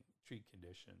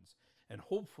conditions, and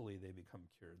hopefully they become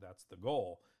cured. That's the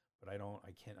goal. But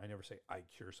I never say I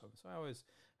cure something. So I always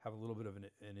have a little bit of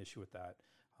an issue with that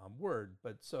word.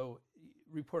 But so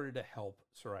reported to help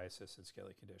psoriasis and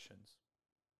scaly conditions.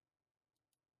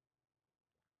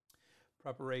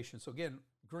 Preparation. So again,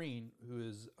 Green, who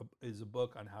is a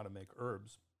book on how to make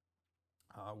herbs,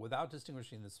 without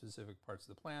distinguishing the specific parts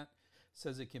of the plant,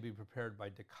 says it can be prepared by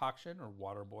decoction or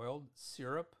water boiled,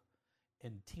 syrup,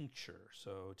 and tincture.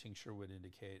 So tincture would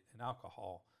indicate an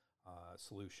alcohol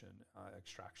solution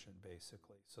extraction,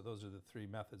 basically. So those are the three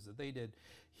methods that they did.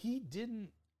 He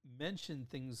didn't mention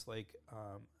things like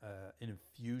an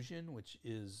infusion, which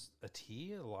is a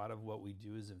tea. A lot of what we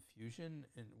do is infusion,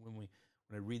 and when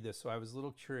I read this, so I was a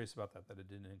little curious about that it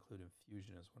didn't include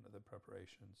infusion as one of the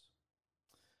preparations.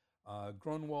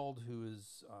 Grunwald, who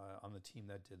is on the team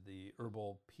that did the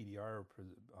herbal PDR,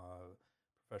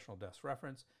 professional desk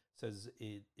reference, says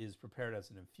it is prepared as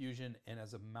an infusion and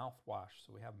as a mouthwash.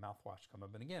 So we have mouthwash come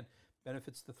up. And again,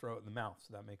 benefits the throat and the mouth,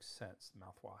 so that makes sense,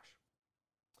 mouthwash.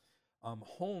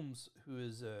 Holmes, who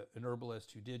is an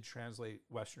herbalist who did translate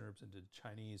Western herbs into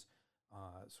Chinese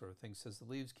sort of thing, says the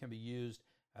leaves can be used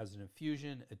as an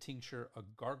infusion, a tincture, a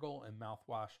gargle, and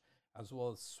mouthwash, as well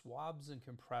as swabs and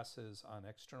compresses on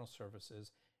external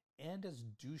surfaces, and as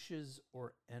douches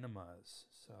or enemas.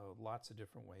 So lots of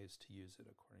different ways to use it,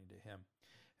 according to him.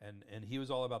 And he was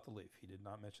all about the leaf. He did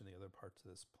not mention the other parts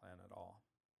of this plant at all.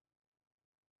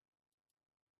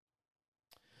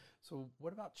 So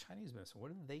what about Chinese medicine?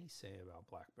 What do they say about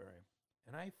blackberry?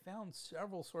 And I found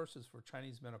several sources for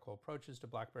Chinese medical approaches to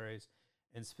blackberries,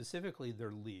 and specifically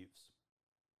their leaves.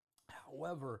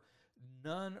 However,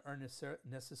 none are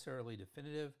necessarily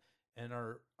definitive and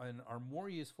are more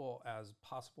useful as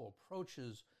possible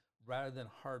approaches rather than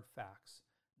hard facts.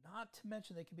 Not to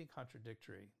mention they can be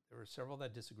contradictory. There were several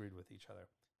that disagreed with each other,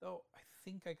 though I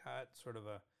think I got sort of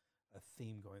a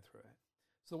theme going through it.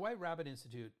 So the White Rabbit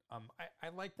Institute, I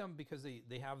like them because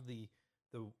they have the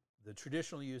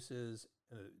traditional uses,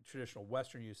 traditional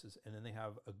Western uses, and then they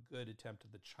have a good attempt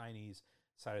at the Chinese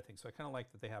side of things. So I kind of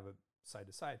like that they have a side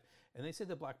to side. And they say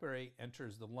that blackberry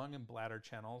enters the lung and bladder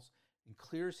channels and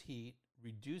clears heat,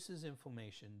 reduces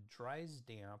inflammation, dries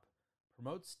damp,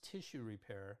 promotes tissue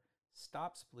repair,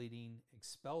 stops bleeding,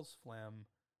 expels phlegm,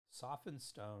 softens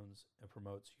stones, and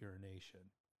promotes urination.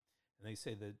 And they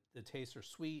say that the tastes are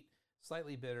sweet,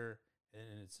 slightly bitter,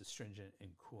 and it's astringent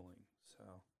and cooling.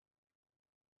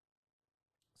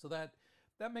 So that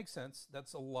makes sense.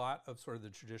 That's a lot of sort of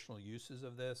the traditional uses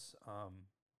of this.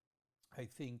 I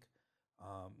think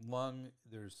lung,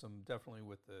 there's some definitely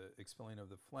with the expelling of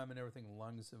the phlegm and everything,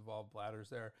 lungs involved, bladders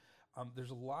there.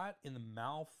 There's a lot in the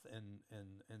mouth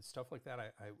and stuff like that.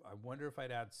 I wonder if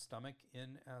I'd add stomach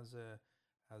in as a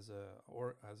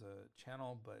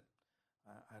channel, but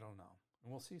I don't know.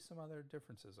 And we'll see some other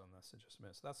differences on this in just a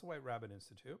minute. So that's the White Rabbit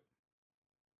Institute.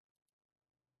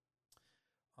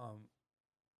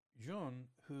 Jun,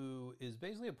 who is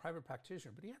basically a private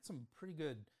practitioner, but he had some pretty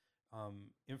good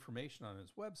information on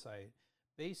his website,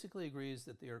 basically agrees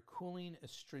that they are cooling,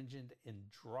 astringent, and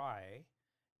dry,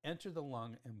 enter the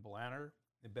lung and bladder.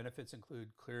 The benefits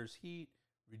include clears heat,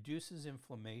 reduces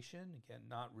inflammation. Again,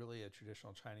 not really a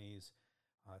traditional Chinese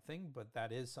thing, but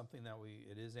that is something that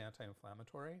it is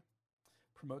anti-inflammatory.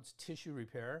 Promotes tissue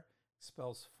repair,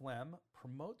 expels phlegm,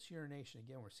 promotes urination.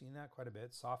 Again, we're seeing that quite a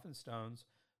bit. Softens stones,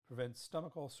 prevents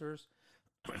stomach ulcers,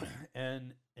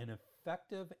 and an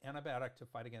effective antibiotic to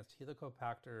fight against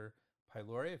Helicobacter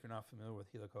pylori. If you're not familiar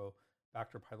with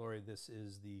Helicobacter pylori, this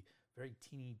is the very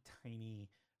teeny tiny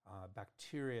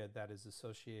bacteria that is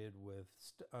associated with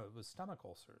stomach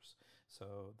ulcers.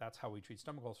 So that's how we treat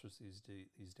stomach ulcers these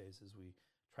days, is we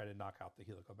try to knock out the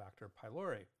Helicobacter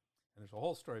pylori. And there's a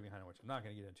whole story behind it, which I'm not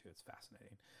going to get into. It's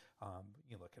fascinating.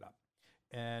 You can look it up.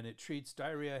 And it treats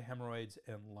diarrhea, hemorrhoids,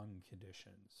 and lung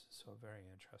conditions. So very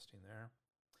interesting there.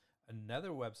 Another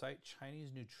website,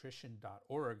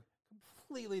 ChineseNutrition.org,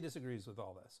 completely disagrees with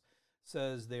all this.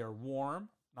 Says they are warm,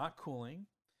 not cooling,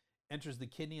 enters the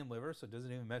kidney and liver, so it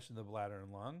doesn't even mention the bladder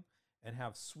and lung, and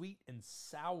have sweet and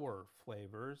sour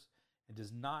flavors, and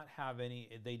does not have any,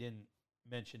 they didn't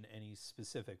mention any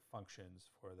specific functions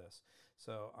for this.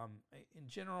 So in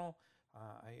general,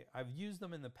 I've used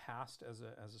them in the past as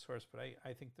a source, but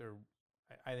I think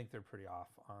they're pretty off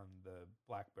on the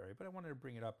blackberry. But I wanted to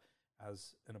bring it up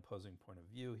as an opposing point of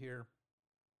view here.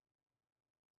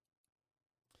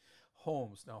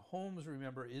 Holmes. Now Holmes,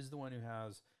 remember, is the one who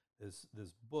has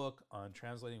this book on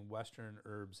translating Western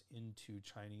herbs into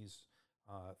Chinese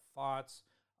thoughts.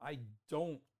 I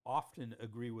don't often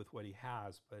agree with what he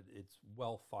has, but it's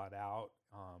well thought out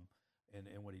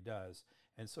in what he does.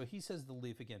 And so he says the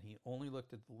leaf, again, he only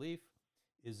looked at the leaf,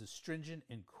 is astringent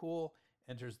and cool,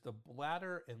 enters the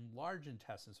bladder and large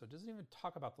intestine. So it doesn't even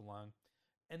talk about the lung.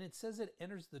 And it says it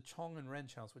enters the Chong and Ren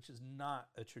channels, which is not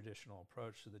a traditional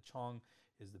approach. So the Chong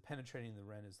is the penetrating, the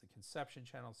Ren is the conception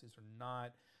channels. These are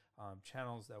not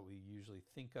channels that we usually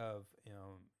think of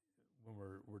when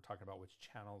we're talking about which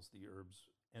channels the herbs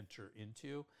enter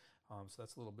into. So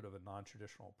that's a little bit of a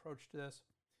non-traditional approach to this.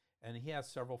 And he has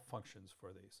several functions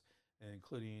for these.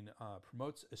 including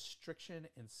promotes estriction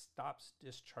and stops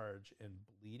discharge and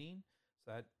bleeding.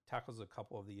 So that tackles a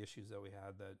couple of the issues that we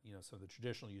had that, some of the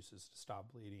traditional uses to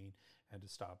stop bleeding and to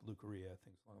stop leukorrhea,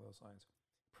 things along those lines.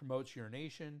 Promotes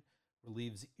urination,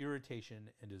 relieves irritation,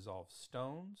 and dissolves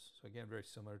stones. So again, very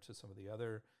similar to some of the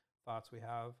other thoughts we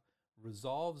have.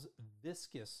 Resolves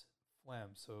viscous phlegm,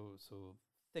 so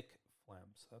thick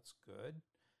phlegm, so that's good.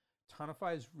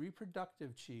 Tonifies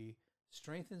reproductive chi,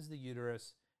 strengthens the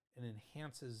uterus, and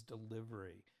enhances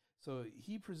delivery. So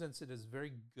he presents it as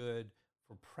very good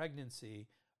for pregnancy.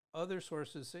 Other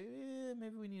sources say,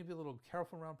 maybe we need to be a little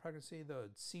careful around pregnancy, though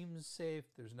it seems safe.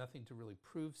 There's nothing to really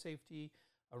prove safety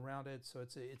around it. So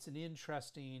it's an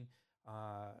interesting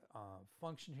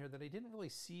function here that I didn't really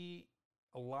see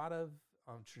a lot of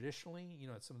traditionally,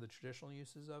 at some of the traditional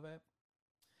uses of it.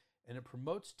 And it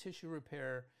promotes tissue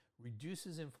repair,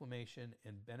 reduces inflammation,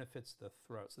 and benefits the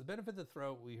throat. So the benefit of the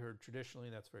throat, we heard traditionally,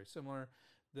 that's very similar.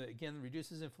 Again,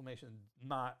 reduces inflammation,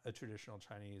 not a traditional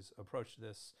Chinese approach to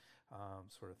this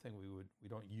sort of thing. We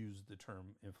don't use the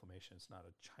term inflammation. It's not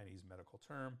a Chinese medical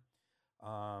term.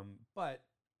 But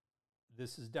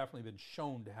this has definitely been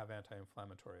shown to have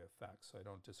anti-inflammatory effects. So I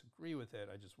don't disagree with it.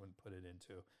 I just wouldn't put it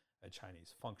into a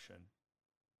Chinese function.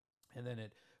 And then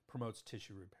it promotes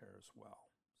tissue repair as well.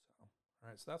 So, all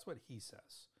right, so that's what he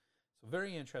says. So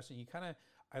very interesting.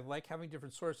 I like having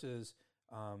different sources,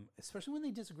 especially when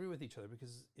they disagree with each other,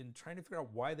 because in trying to figure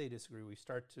out why they disagree, we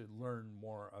start to learn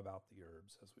more about the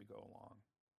herbs as we go along.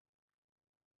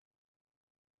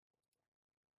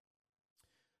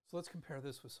 So let's compare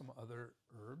this with some other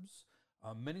herbs.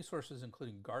 Many sources,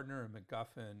 including Gardner and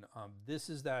McGuffin. This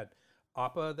is that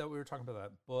APA that we were talking about,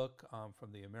 that book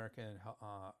from the American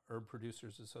Herb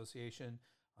Producers Association.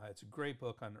 It's a great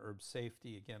book on herb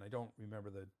safety. Again, I don't remember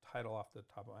the title off the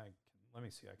top of my head. Let me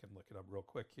see, I can look it up real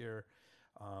quick here.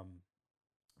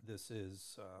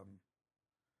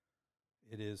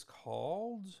 It is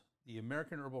called the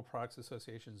American Herbal Products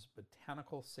Association's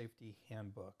Botanical Safety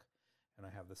Handbook. And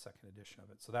I have the second edition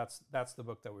of it. So that's the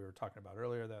book that we were talking about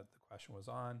earlier that the question was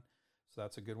on. So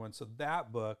that's a good one. So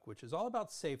that book, which is all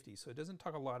about safety, so it doesn't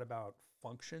talk a lot about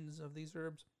functions of these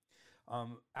herbs,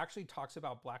 actually talks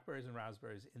about blackberries and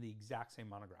raspberries in the exact same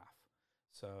monograph.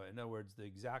 So in other words, the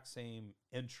exact same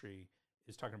entry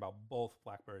is talking about both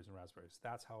blackberries and raspberries.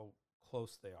 That's how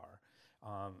close they are.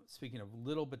 Speaking of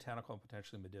little botanical and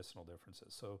potentially medicinal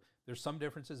differences. So there's some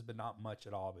differences, but not much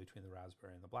at all between the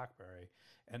raspberry and the blackberry.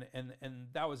 And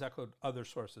that was echoed. Other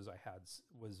sources I had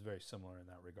was very similar in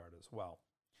that regard as well.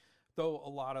 Though a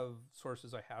lot of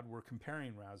sources I had were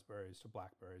comparing raspberries to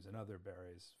blackberries and other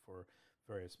berries for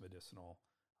various medicinal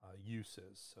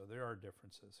uses. So there are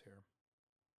differences here.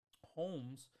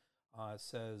 Holmes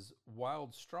says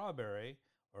wild strawberry,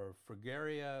 or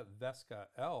Fragaria vesca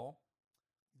L,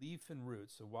 leaf and root.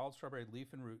 So wild strawberry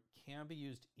leaf and root can be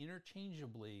used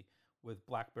interchangeably with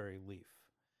blackberry leaf.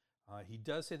 He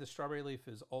does say the strawberry leaf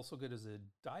is also good as a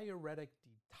diuretic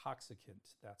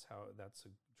detoxicant. That's a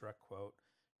direct quote.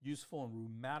 Useful in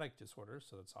rheumatic disorders,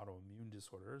 so that's autoimmune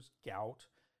disorders, gout,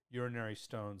 urinary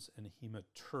stones, and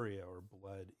hematuria, or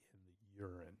blood in the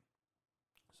urine.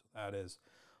 So that is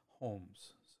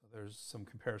Holmes. So there's some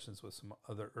comparisons with some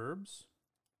other herbs.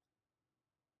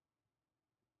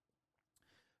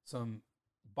 Some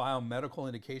biomedical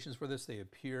indications for this, they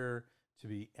appear to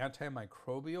be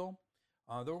antimicrobial.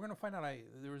 Though we're going to find out,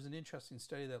 there was an interesting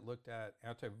study that looked at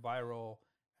antiviral,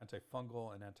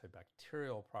 antifungal, and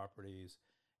antibacterial properties,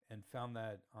 and found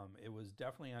that it was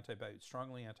definitely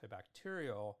strongly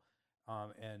antibacterial.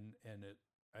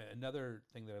 Another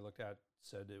thing that I looked at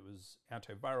said it was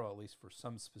antiviral, at least for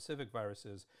some specific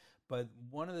viruses. But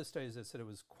one of the studies that said it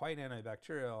was quite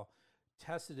antibacterial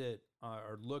tested it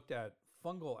or looked at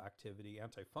fungal activity,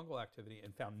 antifungal activity,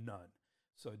 and found none.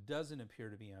 So it doesn't appear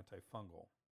to be antifungal.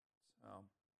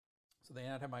 So the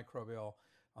antimicrobial,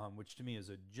 which to me is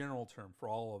a general term for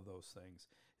all of those things,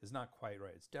 is not quite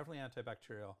right. It's definitely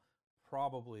antibacterial,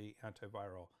 probably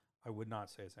antiviral. I would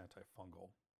not say it's antifungal.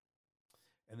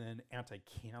 And then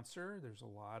anti-cancer, there's a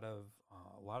lot of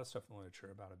stuff in the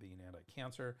literature about it being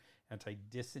anti-cancer,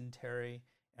 anti-dysentery,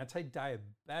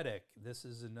 anti-diabetic. This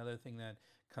is another thing that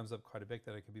comes up quite a bit,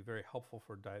 that it can be very helpful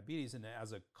for diabetes. And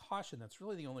as a caution, that's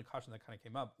really the only caution that kind of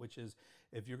came up, which is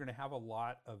if you're going to have a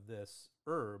lot of this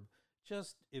herb,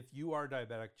 just if you are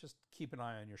diabetic, just keep an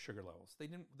eye on your sugar levels.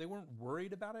 They weren't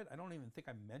worried about it. I don't even think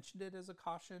I mentioned it as a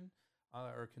caution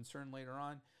or a concern later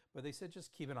on, but they said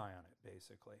just keep an eye on it,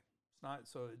 basically. It's not,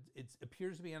 so it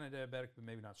appears to be anti-diabetic, but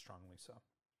maybe not strongly so.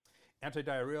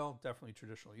 Antidiarrheal, definitely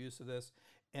traditional use of this.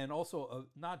 And also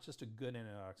not just a good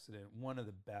antioxidant, one of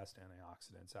the best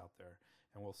antioxidants out there.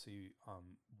 and we'll see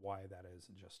why that is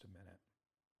in just a minute.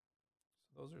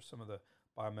 So those are some of the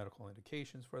biomedical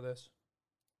indications for this.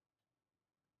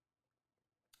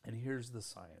 And here's the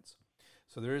science.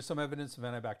 So there is some evidence of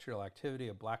antibacterial activity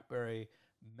of blackberry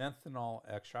menthanol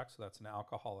extract. So that's an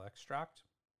alcohol extract.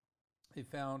 They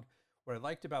found, what I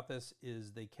liked about this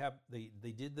is they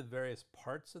did the various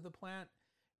parts of the plant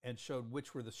and showed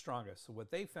which were the strongest. So what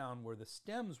they found were the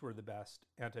stems were the best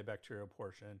antibacterial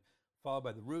portion, followed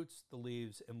by the roots, the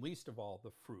leaves, and least of all,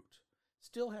 the fruit.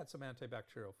 Still had some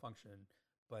antibacterial function,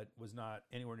 but was not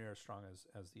anywhere near as strong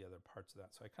as the other parts of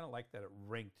that. So I kind of like that it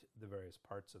ranked the various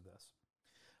parts of this.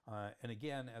 And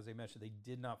again, as I mentioned, they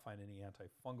did not find any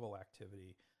antifungal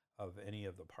activity of any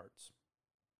of the parts.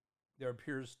 There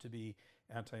appears to be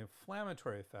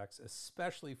anti-inflammatory effects,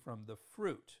 especially from the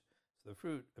fruit. So the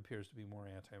fruit appears to be more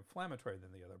anti-inflammatory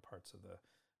than the other parts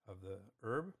of the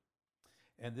herb.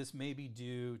 And this may be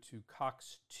due to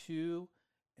COX-2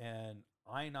 and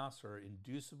INOS, or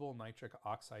inducible nitric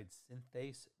oxide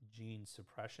synthase gene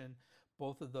suppression.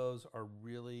 Both of those are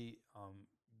really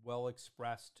well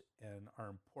expressed and are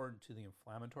important to the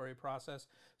inflammatory process.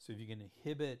 So if you can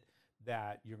inhibit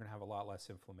that, you're going to have a lot less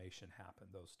inflammation happen.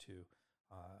 Those two,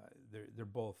 they're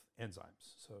both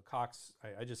enzymes. So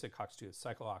I just said COX-2 is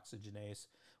cyclooxygenase,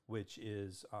 which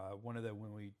is one of the,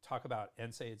 when we talk about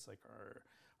NSAIDs, like our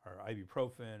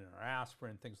ibuprofen and our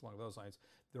aspirin, things along those lines,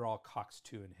 they're all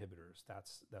COX-2 inhibitors.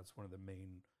 That's one of the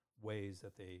main ways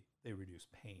that they reduce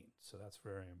pain. So that's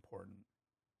very important.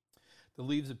 The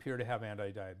leaves appear to have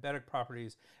anti-diabetic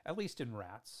properties, at least in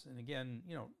rats. And again,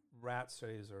 rat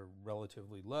studies are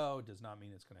relatively low. It does not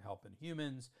mean it's going to help in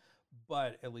humans,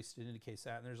 but at least it indicates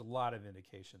that. And there's a lot of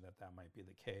indication that that might be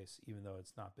the case, even though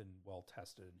it's not been well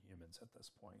tested in humans at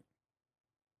this point.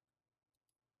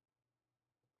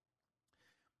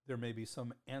 There may be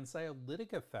some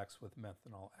anxiolytic effects with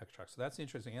menthanol extract. So that's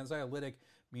interesting. Anxiolytic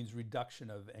means reduction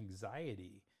of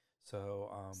anxiety. So,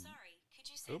 sorry, could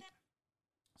you say that?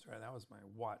 Sorry, that was my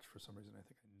watch. For some reason, I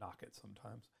think I knock it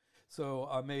sometimes. So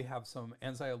may have some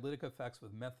anxiolytic effects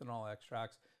with methanol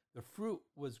extracts. The fruit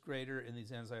was greater in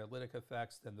these anxiolytic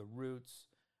effects than the roots,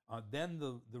 then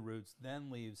the roots,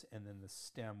 then leaves, and then the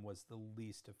stem was the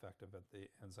least effective at the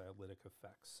anxiolytic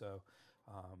effects. So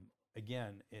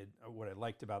again, what I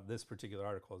liked about this particular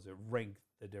article is it ranked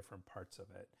the different parts of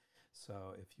it.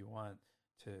 So if you want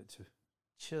to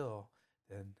chill,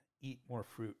 then eat more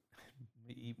fruit.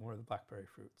 Eat more of the blackberry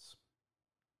fruits.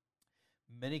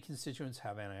 Many constituents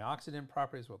have antioxidant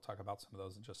properties. We'll talk about some of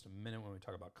those in just a minute when we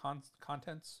talk about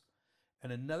contents.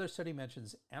 And another study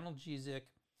mentions analgesic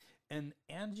and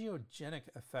angiogenic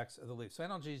effects of the leaf. So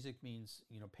analgesic means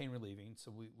pain relieving.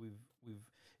 So we've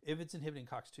if it's inhibiting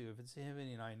COX-2, if it's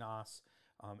inhibiting INOS,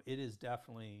 it is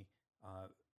definitely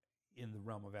in the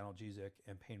realm of analgesic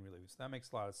and pain relieving. So that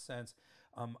makes a lot of sense.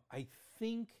 I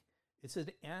think it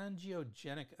said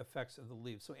angiogenic effects of the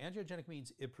leaf. So angiogenic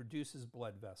means it produces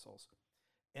blood vessels.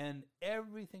 And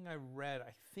everything I read,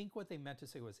 I think what they meant to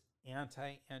say was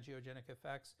anti-angiogenic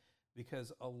effects,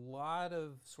 because a lot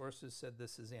of sources said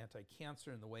this is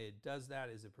anti-cancer, and the way it does that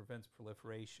is it prevents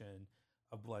proliferation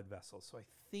of blood vessels. So I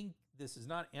think this is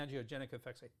not angiogenic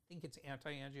effects. I think it's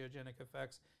anti-angiogenic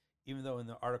effects, even though in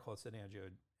the article it said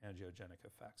angiogenic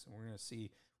effects. And we're going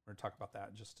to talk about that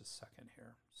in just a second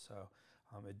here. So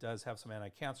it does have some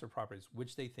anti-cancer properties,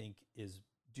 which they think is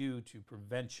due to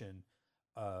prevention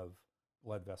of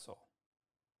blood vessel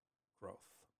growth.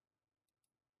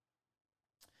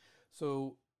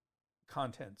 So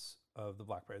contents of the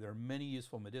blackberry. There are many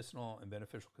useful medicinal and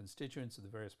beneficial constituents of the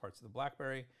various parts of the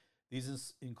blackberry.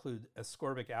 These include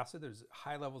ascorbic acid. There's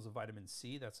high levels of vitamin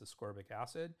C. That's ascorbic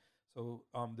acid. So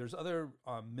there's other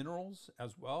minerals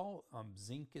as well.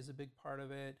 Zinc is a big part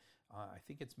of it. I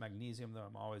think it's magnesium, though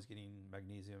I'm always getting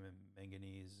magnesium and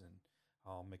manganese and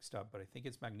all mixed up. But I think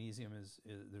it's magnesium.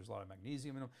 There's a lot of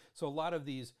magnesium in them. So a lot of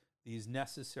these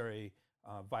necessary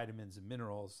vitamins and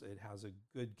minerals, it has a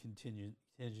good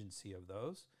contingency of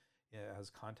those. It has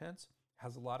contents. It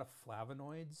has a lot of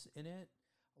flavonoids in it.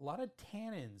 A lot of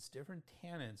tannins, different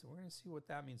tannins. And we're going to see what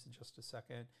that means in just a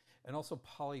second. And also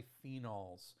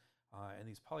polyphenols. And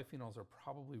these polyphenols are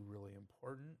probably really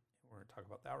important. We're going to talk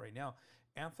about that right now.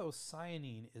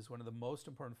 Anthocyanin is one of the most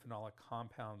important phenolic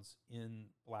compounds in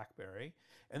blackberry.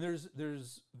 And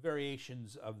there's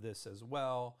variations of this as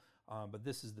well. But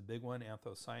this is the big one,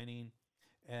 anthocyanin.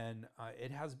 And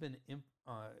it has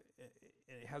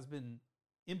been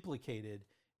implicated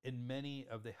in many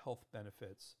of the health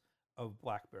benefits of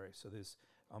blackberry. So this,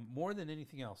 more than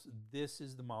anything else, this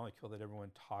is the molecule that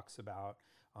everyone talks about.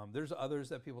 There's others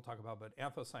that people talk about, but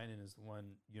anthocyanin is the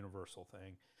one universal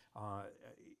thing.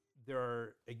 there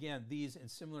are, again, these and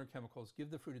similar chemicals give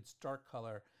the fruit its dark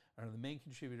color and are the main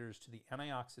contributors to the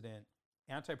antioxidant,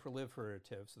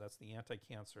 anti-proliferative, so that's the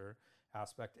anti-cancer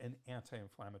aspect, and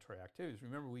anti-inflammatory activities.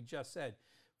 Remember, we just said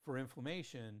for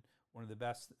inflammation, one of the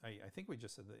best, I think we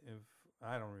just said that if,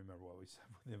 I don't remember what we said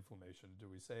with inflammation. Do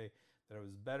we say that it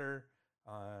was better?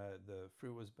 The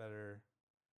fruit was better.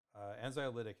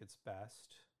 Anxiolytic, it's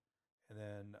best. And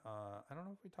then I don't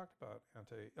know if we talked about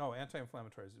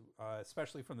anti-inflammatories,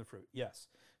 especially from the fruit. Yes.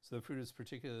 So the fruit is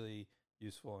particularly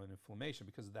useful in inflammation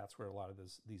because that's where a lot of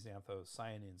these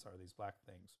anthocyanins are, these black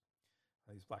things,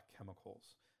 these black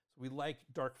chemicals. So we like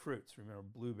dark fruits. Remember,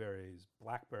 blueberries,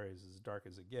 blackberries, as dark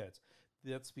as it gets.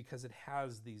 That's because it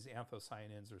has these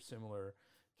anthocyanins or similar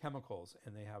chemicals,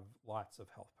 and they have lots of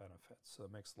health benefits. So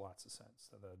it makes lots of sense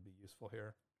that would be useful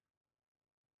here.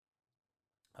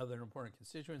 Other important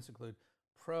constituents include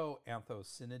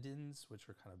proanthocyanidins, which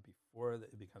are kind of before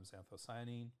it becomes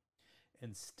anthocyanin,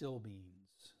 and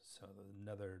stilbenes. So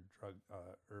another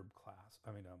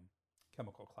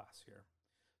chemical class here.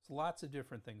 So lots of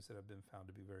different things that have been found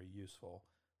to be very useful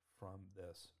from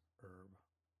this herb.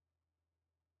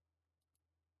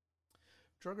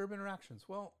 Drug-herb interactions.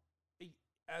 Well,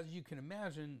 as you can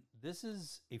imagine, this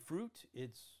is a fruit.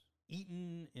 It's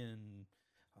eaten in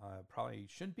probably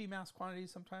shouldn't be mass quantities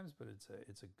sometimes, but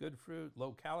it's a good fruit,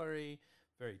 low calorie,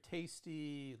 very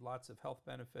tasty, lots of health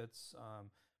benefits.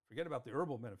 Forget about the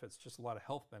herbal benefits, just a lot of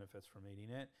health benefits from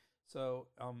eating it. So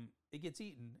it gets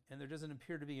eaten, and there doesn't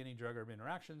appear to be any drug-herb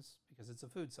interactions because it's a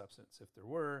food substance. If there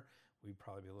were, we'd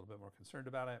probably be a little bit more concerned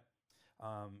about it.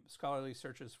 Scholarly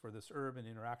searches for this herb and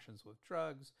interactions with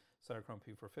drugs, cytochrome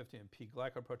P450 and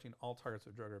P-glycoprotein, all targets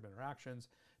of drug-herb interactions,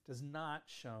 does not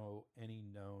show any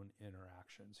known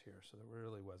interactions here. So there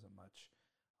really wasn't much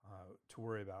to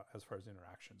worry about as far as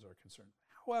interactions are concerned.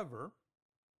 However,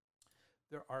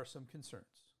 there are some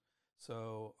concerns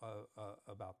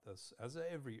about this, as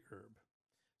every herb.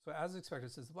 So as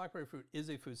expected, since the blackberry fruit is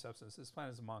a food substance, this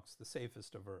plant is amongst the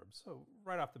safest of herbs. So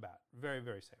right off the bat, very,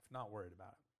 very safe, not worried about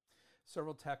it.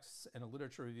 Several texts and a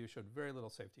literature review showed very little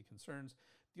safety concerns.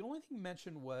 The only thing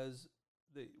mentioned was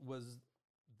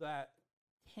that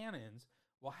tannins,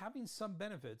 while having some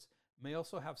benefits, may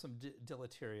also have some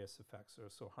deleterious effects, or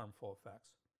so harmful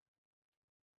effects.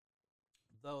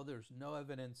 Though there's no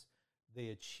evidence they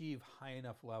achieve high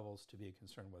enough levels to be a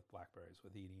concern with blackberries,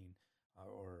 with eating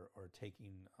or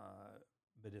taking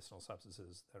medicinal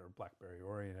substances that are blackberry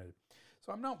oriented.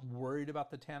 So I'm not worried about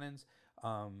the tannins.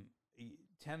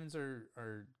 Tannins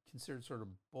are considered sort of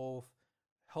both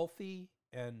healthy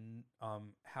and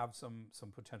have some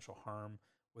potential harm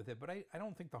with it, but I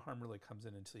don't think the harm really comes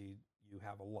in until you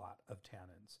have a lot of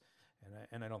tannins,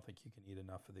 and I don't think you can eat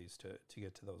enough of these to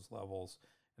get to those levels.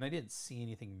 And I didn't see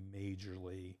anything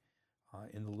majorly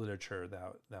in the literature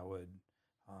that would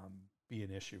be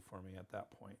an issue for me at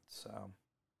that point. So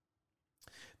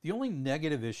the only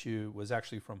negative issue was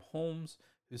actually from Holmes,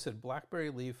 who said blackberry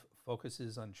leaf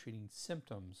focuses on treating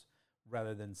symptoms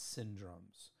rather than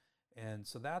syndromes. And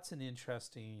so that's an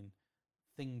interesting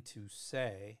thing to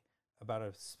say about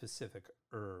a specific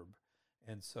herb.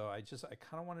 And so I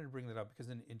kind of wanted to bring that up because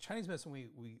in Chinese medicine,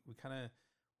 we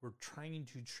we're trying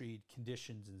to treat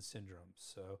conditions and syndromes.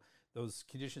 So those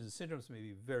conditions and syndromes may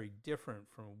be very different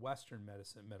from a Western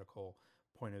medicine medical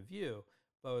point of view,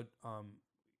 but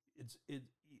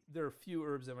there are a few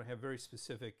herbs that might have very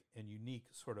specific and unique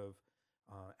sort of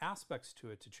aspects to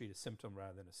it to treat a symptom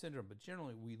rather than a syndrome. But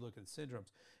generally, we look at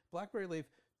syndromes. Blackberry leaf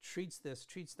treats this,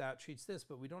 treats that, treats this,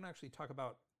 but we don't actually talk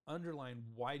about underlying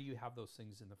why do you have those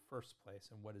things in the first place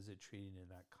and what is it treating in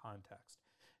that context.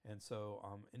 And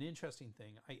so an interesting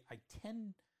thing, I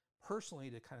tend personally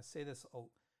to kind of say this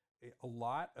a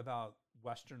lot about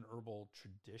Western herbal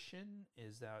tradition,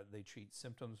 is that they treat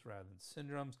symptoms rather than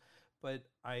syndromes. But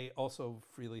I also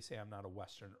freely say I'm not a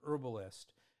Western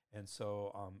herbalist. And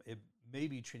so it may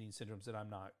be treating syndromes that I'm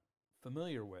not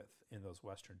familiar with in those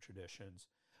Western traditions.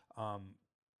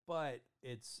 But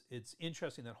it's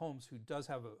interesting that Holmes, who does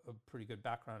have a pretty good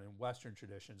background in Western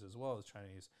traditions as well as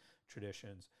Chinese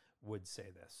traditions, would say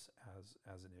this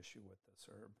as an issue with this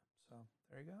herb. So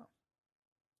there you go.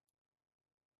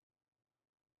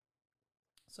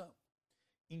 So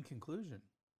in conclusion,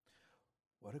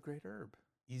 what a great herb.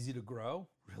 Easy to grow,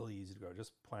 really easy to grow.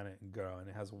 Just plant it and grow. And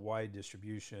it has a wide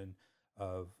distribution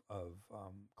of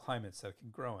climates that it can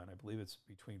grow in. I believe it's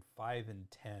between 5 and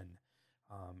 10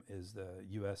 is the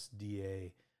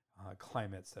USDA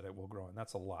climates that it will grow in.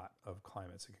 That's a lot of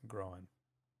climates it can grow in.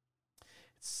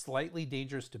 It's slightly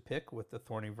dangerous to pick with the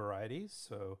thorny varieties,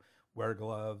 so wear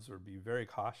gloves or be very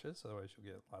cautious, otherwise you'll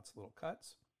get lots of little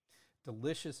cuts.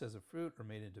 delicious as a fruit or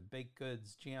made into baked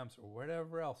goods, jams, or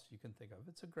whatever else you can think of.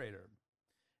 It's a great herb.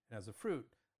 And as a fruit,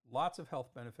 lots of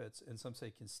health benefits, and some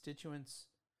say constituents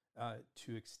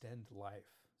to extend life.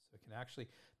 So it can actually,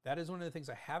 that is one of the things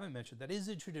I haven't mentioned. That is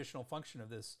a traditional function of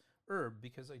this herb,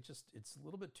 because it's a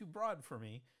little bit too broad for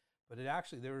me. But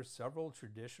there were several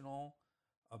traditional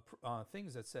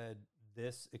things that said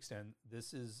this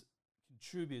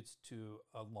contributes to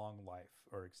a long life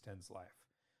or extends life.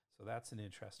 So that's an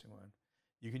interesting one.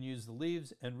 You can use the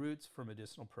leaves and roots for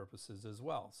medicinal purposes as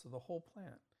well. So the whole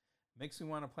plant makes me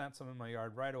want to plant some in my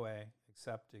yard right away,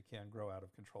 except it can grow out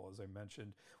of control. As I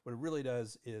mentioned, what it really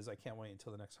does is I can't wait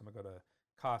until the next time I go to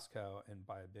Costco and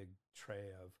buy a big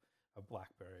tray of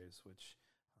blackberries, which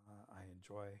I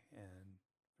enjoy and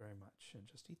very much, and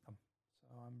just eat them. So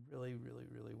I'm really, really,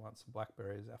 really want some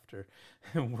blackberries after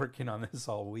working on this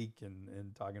all week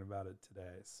and talking about it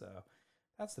today. So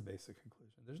that's the basic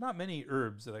conclusion. There's not many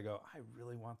herbs that I go, I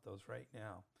really want those right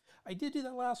now. I did do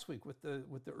that last week with the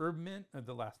herb mint.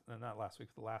 The last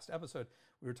episode,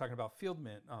 we were talking about field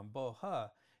mint, bo he,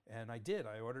 and I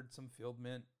ordered some field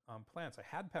mint plants. I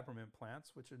had peppermint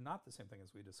plants, which are not the same thing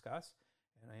as we discussed,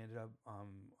 and I ended up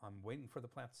I'm waiting for the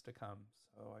plants to come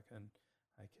so I can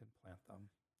plant them.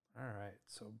 All right,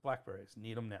 so blackberries,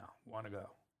 need them now. Want to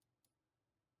go.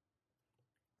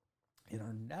 In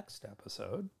our next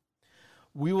episode,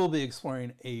 we will be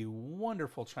exploring a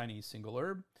wonderful Chinese single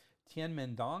herb,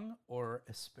 Tianmendong, or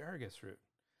asparagus root.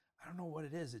 I don't know what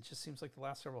it is. It just seems like the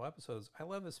last several episodes. I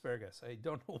love asparagus. I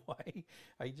don't know why.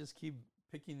 I just keep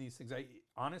picking these things.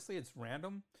 Honestly, it's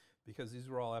random, because these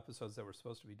were all episodes that were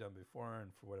supposed to be done before,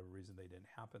 and for whatever reason they didn't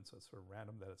happen. So it's sort of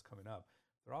random that it's coming up.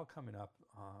 They're all coming up.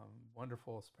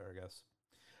 Wonderful asparagus.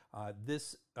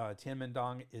 This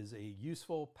Tianmendong is a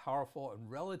useful, powerful, and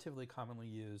relatively commonly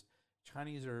used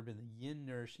Chinese herb in the yin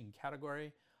nourishing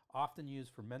category, often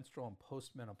used for menstrual and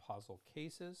postmenopausal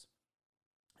cases.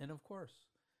 And of course,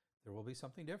 there will be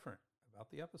something different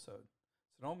about the episode.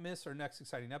 So don't miss our next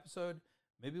exciting episode.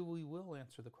 Maybe we will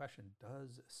answer the question,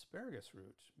 does asparagus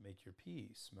root make your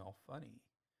pee smell funny?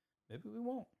 Maybe we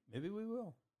won't. Maybe we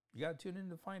will. You got to tune in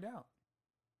to find out.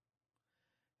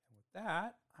 And with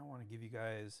that, I want to give you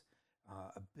guys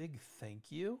a big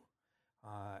thank you.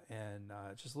 And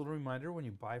just a little reminder, when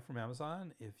you buy from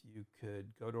Amazon, if you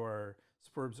could go to our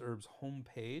Spurbs Herbs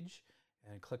homepage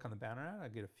and click on the banner ad,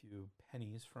 I'd get a few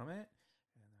pennies from it.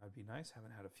 And that would be nice.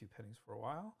 Haven't had a few pennies for a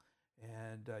while.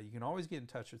 And you can always get in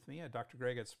touch with me at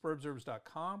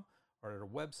drgreg@spurbsherbs.com or at our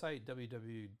website,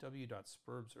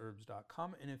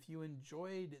 www.spurbsherbs.com. And if you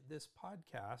enjoyed this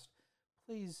podcast,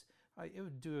 please, it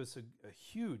would do us a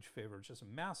huge favor, just a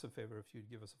massive favor, if you'd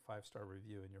give us a 5-star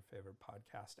review in your favorite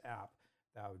podcast app.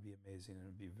 That would be amazing, and it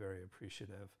would be very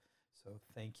appreciative. So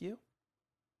thank you.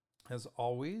 As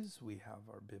always, we have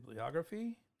our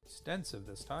bibliography, extensive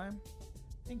this time.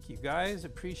 Thank you, guys.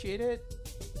 Appreciate it.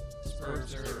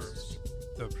 Spurbs Herbs.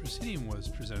 The proceeding was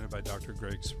presented by Dr.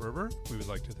 Greg Sperber. We would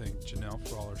like to thank Janelle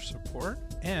for all her support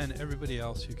and everybody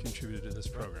else who contributed to this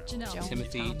program.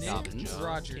 Timothy Dobbins,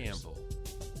 Roger Campbell,